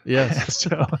true. Yes.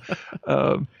 So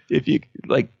if you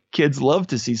kids love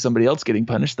to see somebody else getting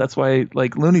punished. That's why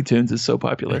Looney Tunes is so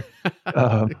popular.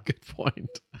 Good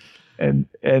point. And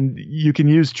you can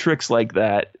use tricks like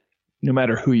that no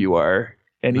matter who you are.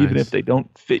 And even if they don't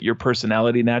fit your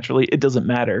personality naturally, it doesn't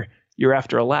matter. You're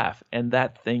after a laugh, and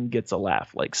that thing gets a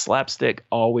laugh. Like, slapstick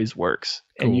always works.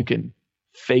 Cool. And you can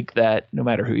fake that no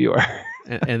matter who you are.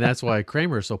 and that's why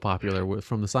Kramer is so popular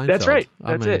from the Seinfeld. That's right.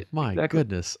 That's it. My exactly.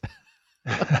 goodness.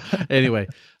 Anyway,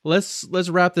 let's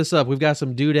wrap this up. We've got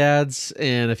some doodads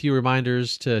and a few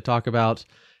reminders to talk about.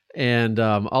 And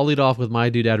I'll lead off with my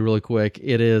doodad really quick.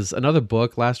 It is another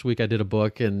book. Last week I did a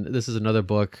book, and this is another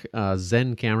book,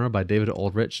 Zen Camera by David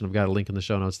Aldrich, and I've got a link in the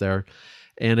show notes there.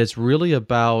 And it's really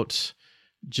about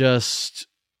just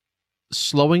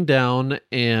slowing down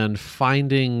and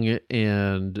finding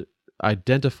and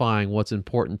identifying what's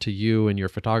important to you in your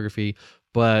photography,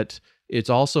 but it's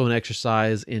also an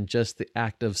exercise in just the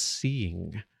act of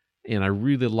seeing. And I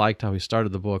really liked how he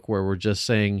started the book, where we're just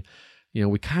saying,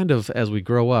 we kind of, as we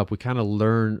grow up, we kind of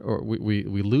learn, or we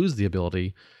lose the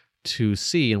ability to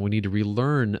see, and we need to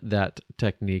relearn that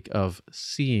technique of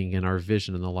seeing in our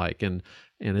vision and the like. And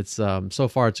it's so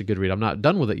far it's a good read. I'm not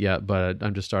done with it yet, but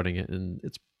I'm just starting it, and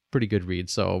it's a pretty good read.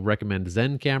 So recommend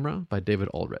Zen Camera by David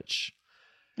Aldrich.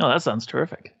 Oh, that sounds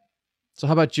terrific. So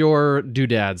how about your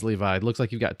doodads, Levi? It looks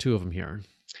like you've got 2 of them here.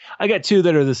 I got 2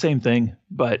 that are the same thing,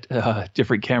 but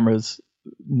different cameras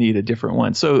need a different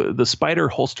one. So the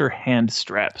Spyder holster hand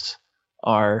straps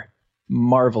are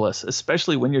marvelous,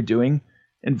 especially when you're doing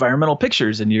environmental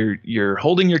pictures and you're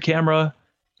holding your camera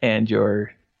and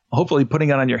you're hopefully putting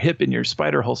it on your hip in your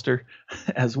Spyder holster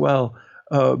as well.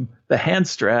 The hand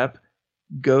strap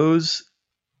goes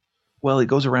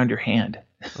around your hand.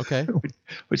 Okay.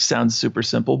 which sounds super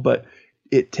simple, but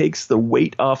it takes the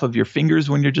weight off of your fingers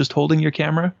when you're just holding your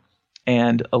camera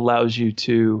and allows you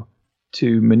to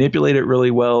manipulate it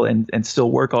really well and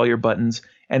still work all your buttons.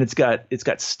 And it's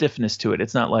got stiffness to it.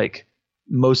 It's not like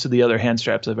most of the other hand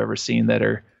straps I've ever seen that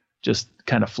are just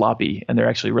kind of floppy, and they're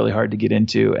actually really hard to get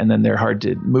into, and then they're hard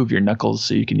to move your knuckles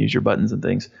so you can use your buttons and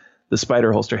things. The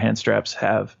Spyder holster hand straps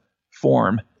have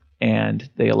form, and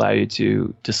they allow you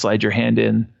to slide your hand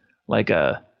in like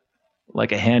a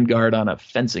hand guard on a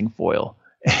fencing foil,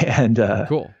 and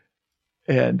cool,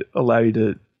 and allow you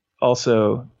to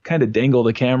also kind of dangle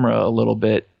the camera a little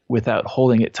bit without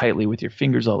holding it tightly with your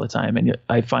fingers all the time. And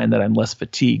I find that I'm less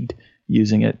fatigued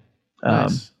using it.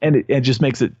 Nice. And it just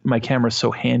makes my camera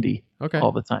so handy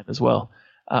all the time as well.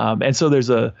 And so there's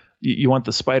you want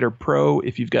the Spyder Pro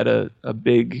if you've got a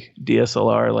big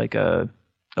DSLR, like a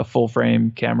full frame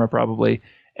camera probably.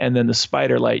 And then the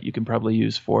Spyder Lite you can probably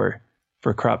use for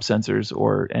crop sensors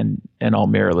and all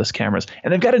mirrorless cameras.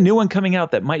 And they've got a new one coming out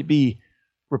that might be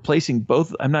replacing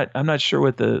both. I'm not sure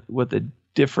what the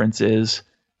difference is.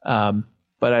 But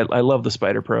I love the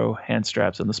Spyder Pro hand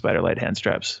straps and the Spyder Lite hand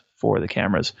straps for the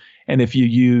cameras. And if you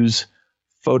use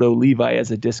Photo Levi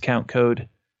as a discount code,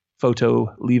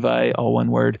 Photo Levi, all one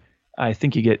word, I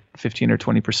think you get 15 or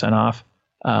 20% off.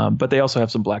 But they also have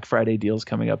some Black Friday deals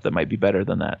coming up that might be better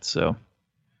than that. So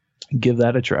give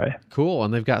that a try. Cool.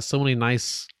 And they've got so many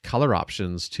nice color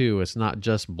options too. It's not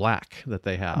just black that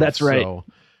they have. That's right. So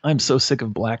I'm so sick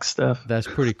of black stuff. That's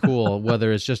pretty cool.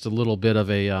 Whether it's just a little bit of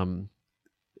a on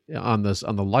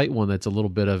the light one, it's a little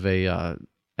bit of a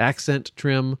accent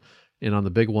trim, and on the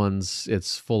big ones,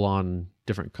 it's full on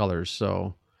different colors.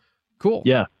 So cool.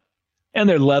 Yeah. And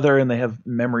they're leather and they have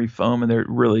memory foam and they're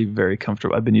really very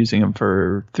comfortable. I've been using them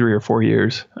for 3 or 4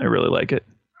 years. I really like it.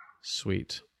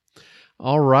 Sweet.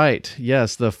 All right.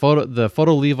 Yes, the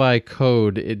Photo Levi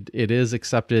code, it is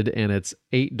accepted, and it's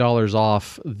 $8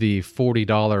 off the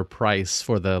 $40 price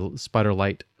for the Spyder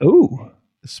Lite. Ooh.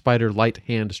 Spyder Lite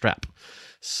hand strap.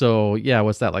 So yeah,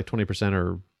 what's that, like 20%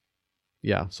 or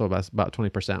yeah, so that's about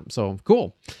 20%. So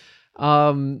cool.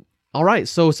 All right,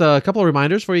 so it's a couple of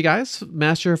reminders for you guys.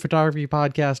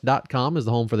 MasterPhotographyPodcast.com is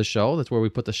the home for the show. That's where we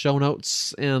put the show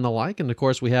notes and the like. And of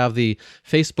course, we have the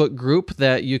Facebook group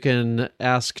that you can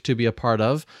ask to be a part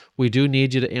of. We do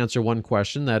need you to answer one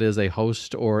question. That is a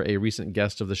host or a recent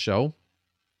guest of the show.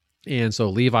 And so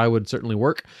Levi would certainly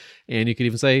work. And you could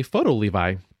even say Photo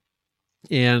Levi.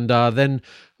 And then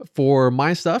for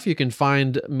my stuff, you can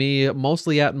find me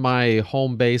mostly at my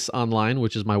home base online,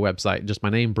 which is my website, just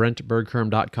my name,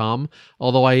 BrentBergherm.com.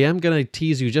 Although I am going to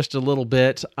tease you just a little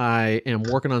bit. I am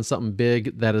working on something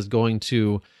big that is going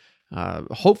to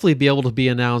hopefully be able to be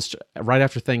announced right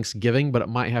after Thanksgiving, but it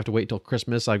might have to wait till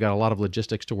Christmas. I've got a lot of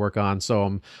logistics to work on, so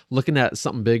I'm looking at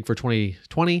something big for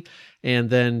 2020. And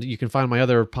then you can find my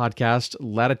other podcast,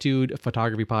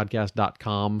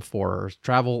 LatitudePhotographyPodcast.com, for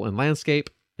travel and landscape.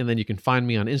 And then you can find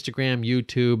me on Instagram,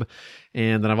 YouTube,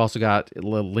 and then I've also got a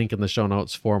little link in the show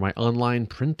notes for my online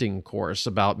printing course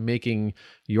about making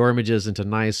your images into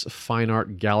nice fine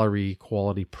art gallery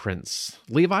quality prints.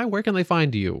 Levi, where can they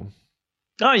find you?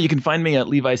 Oh, you can find me at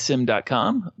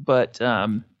levisim.com, but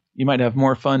you might have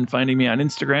more fun finding me on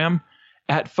Instagram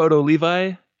at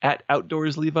PhotoLevi, at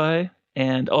OutdoorsLevi,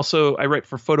 and also I write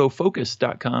for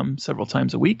photofocus.com several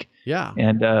times a week. Yeah.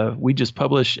 And we just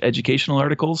publish educational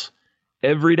articles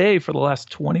every day for the last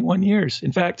 21 years.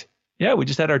 In fact, yeah, we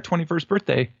just had our 21st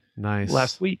birthday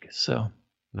last week. So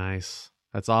nice.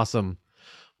 That's awesome.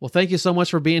 Well, thank you so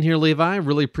much for being here, Levi.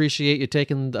 Really appreciate you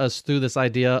taking us through this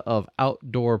idea of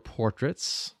outdoor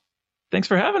portraits. Thanks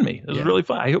for having me. It was really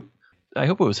fun. I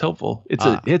hope it was helpful. It's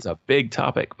a big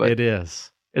topic, but it is.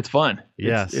 It's fun.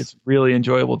 Yes. It's really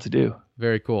enjoyable to do.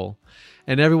 Very cool.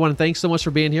 And everyone, thanks so much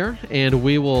for being here, and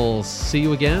we will see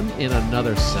you again in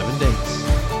another 7 days.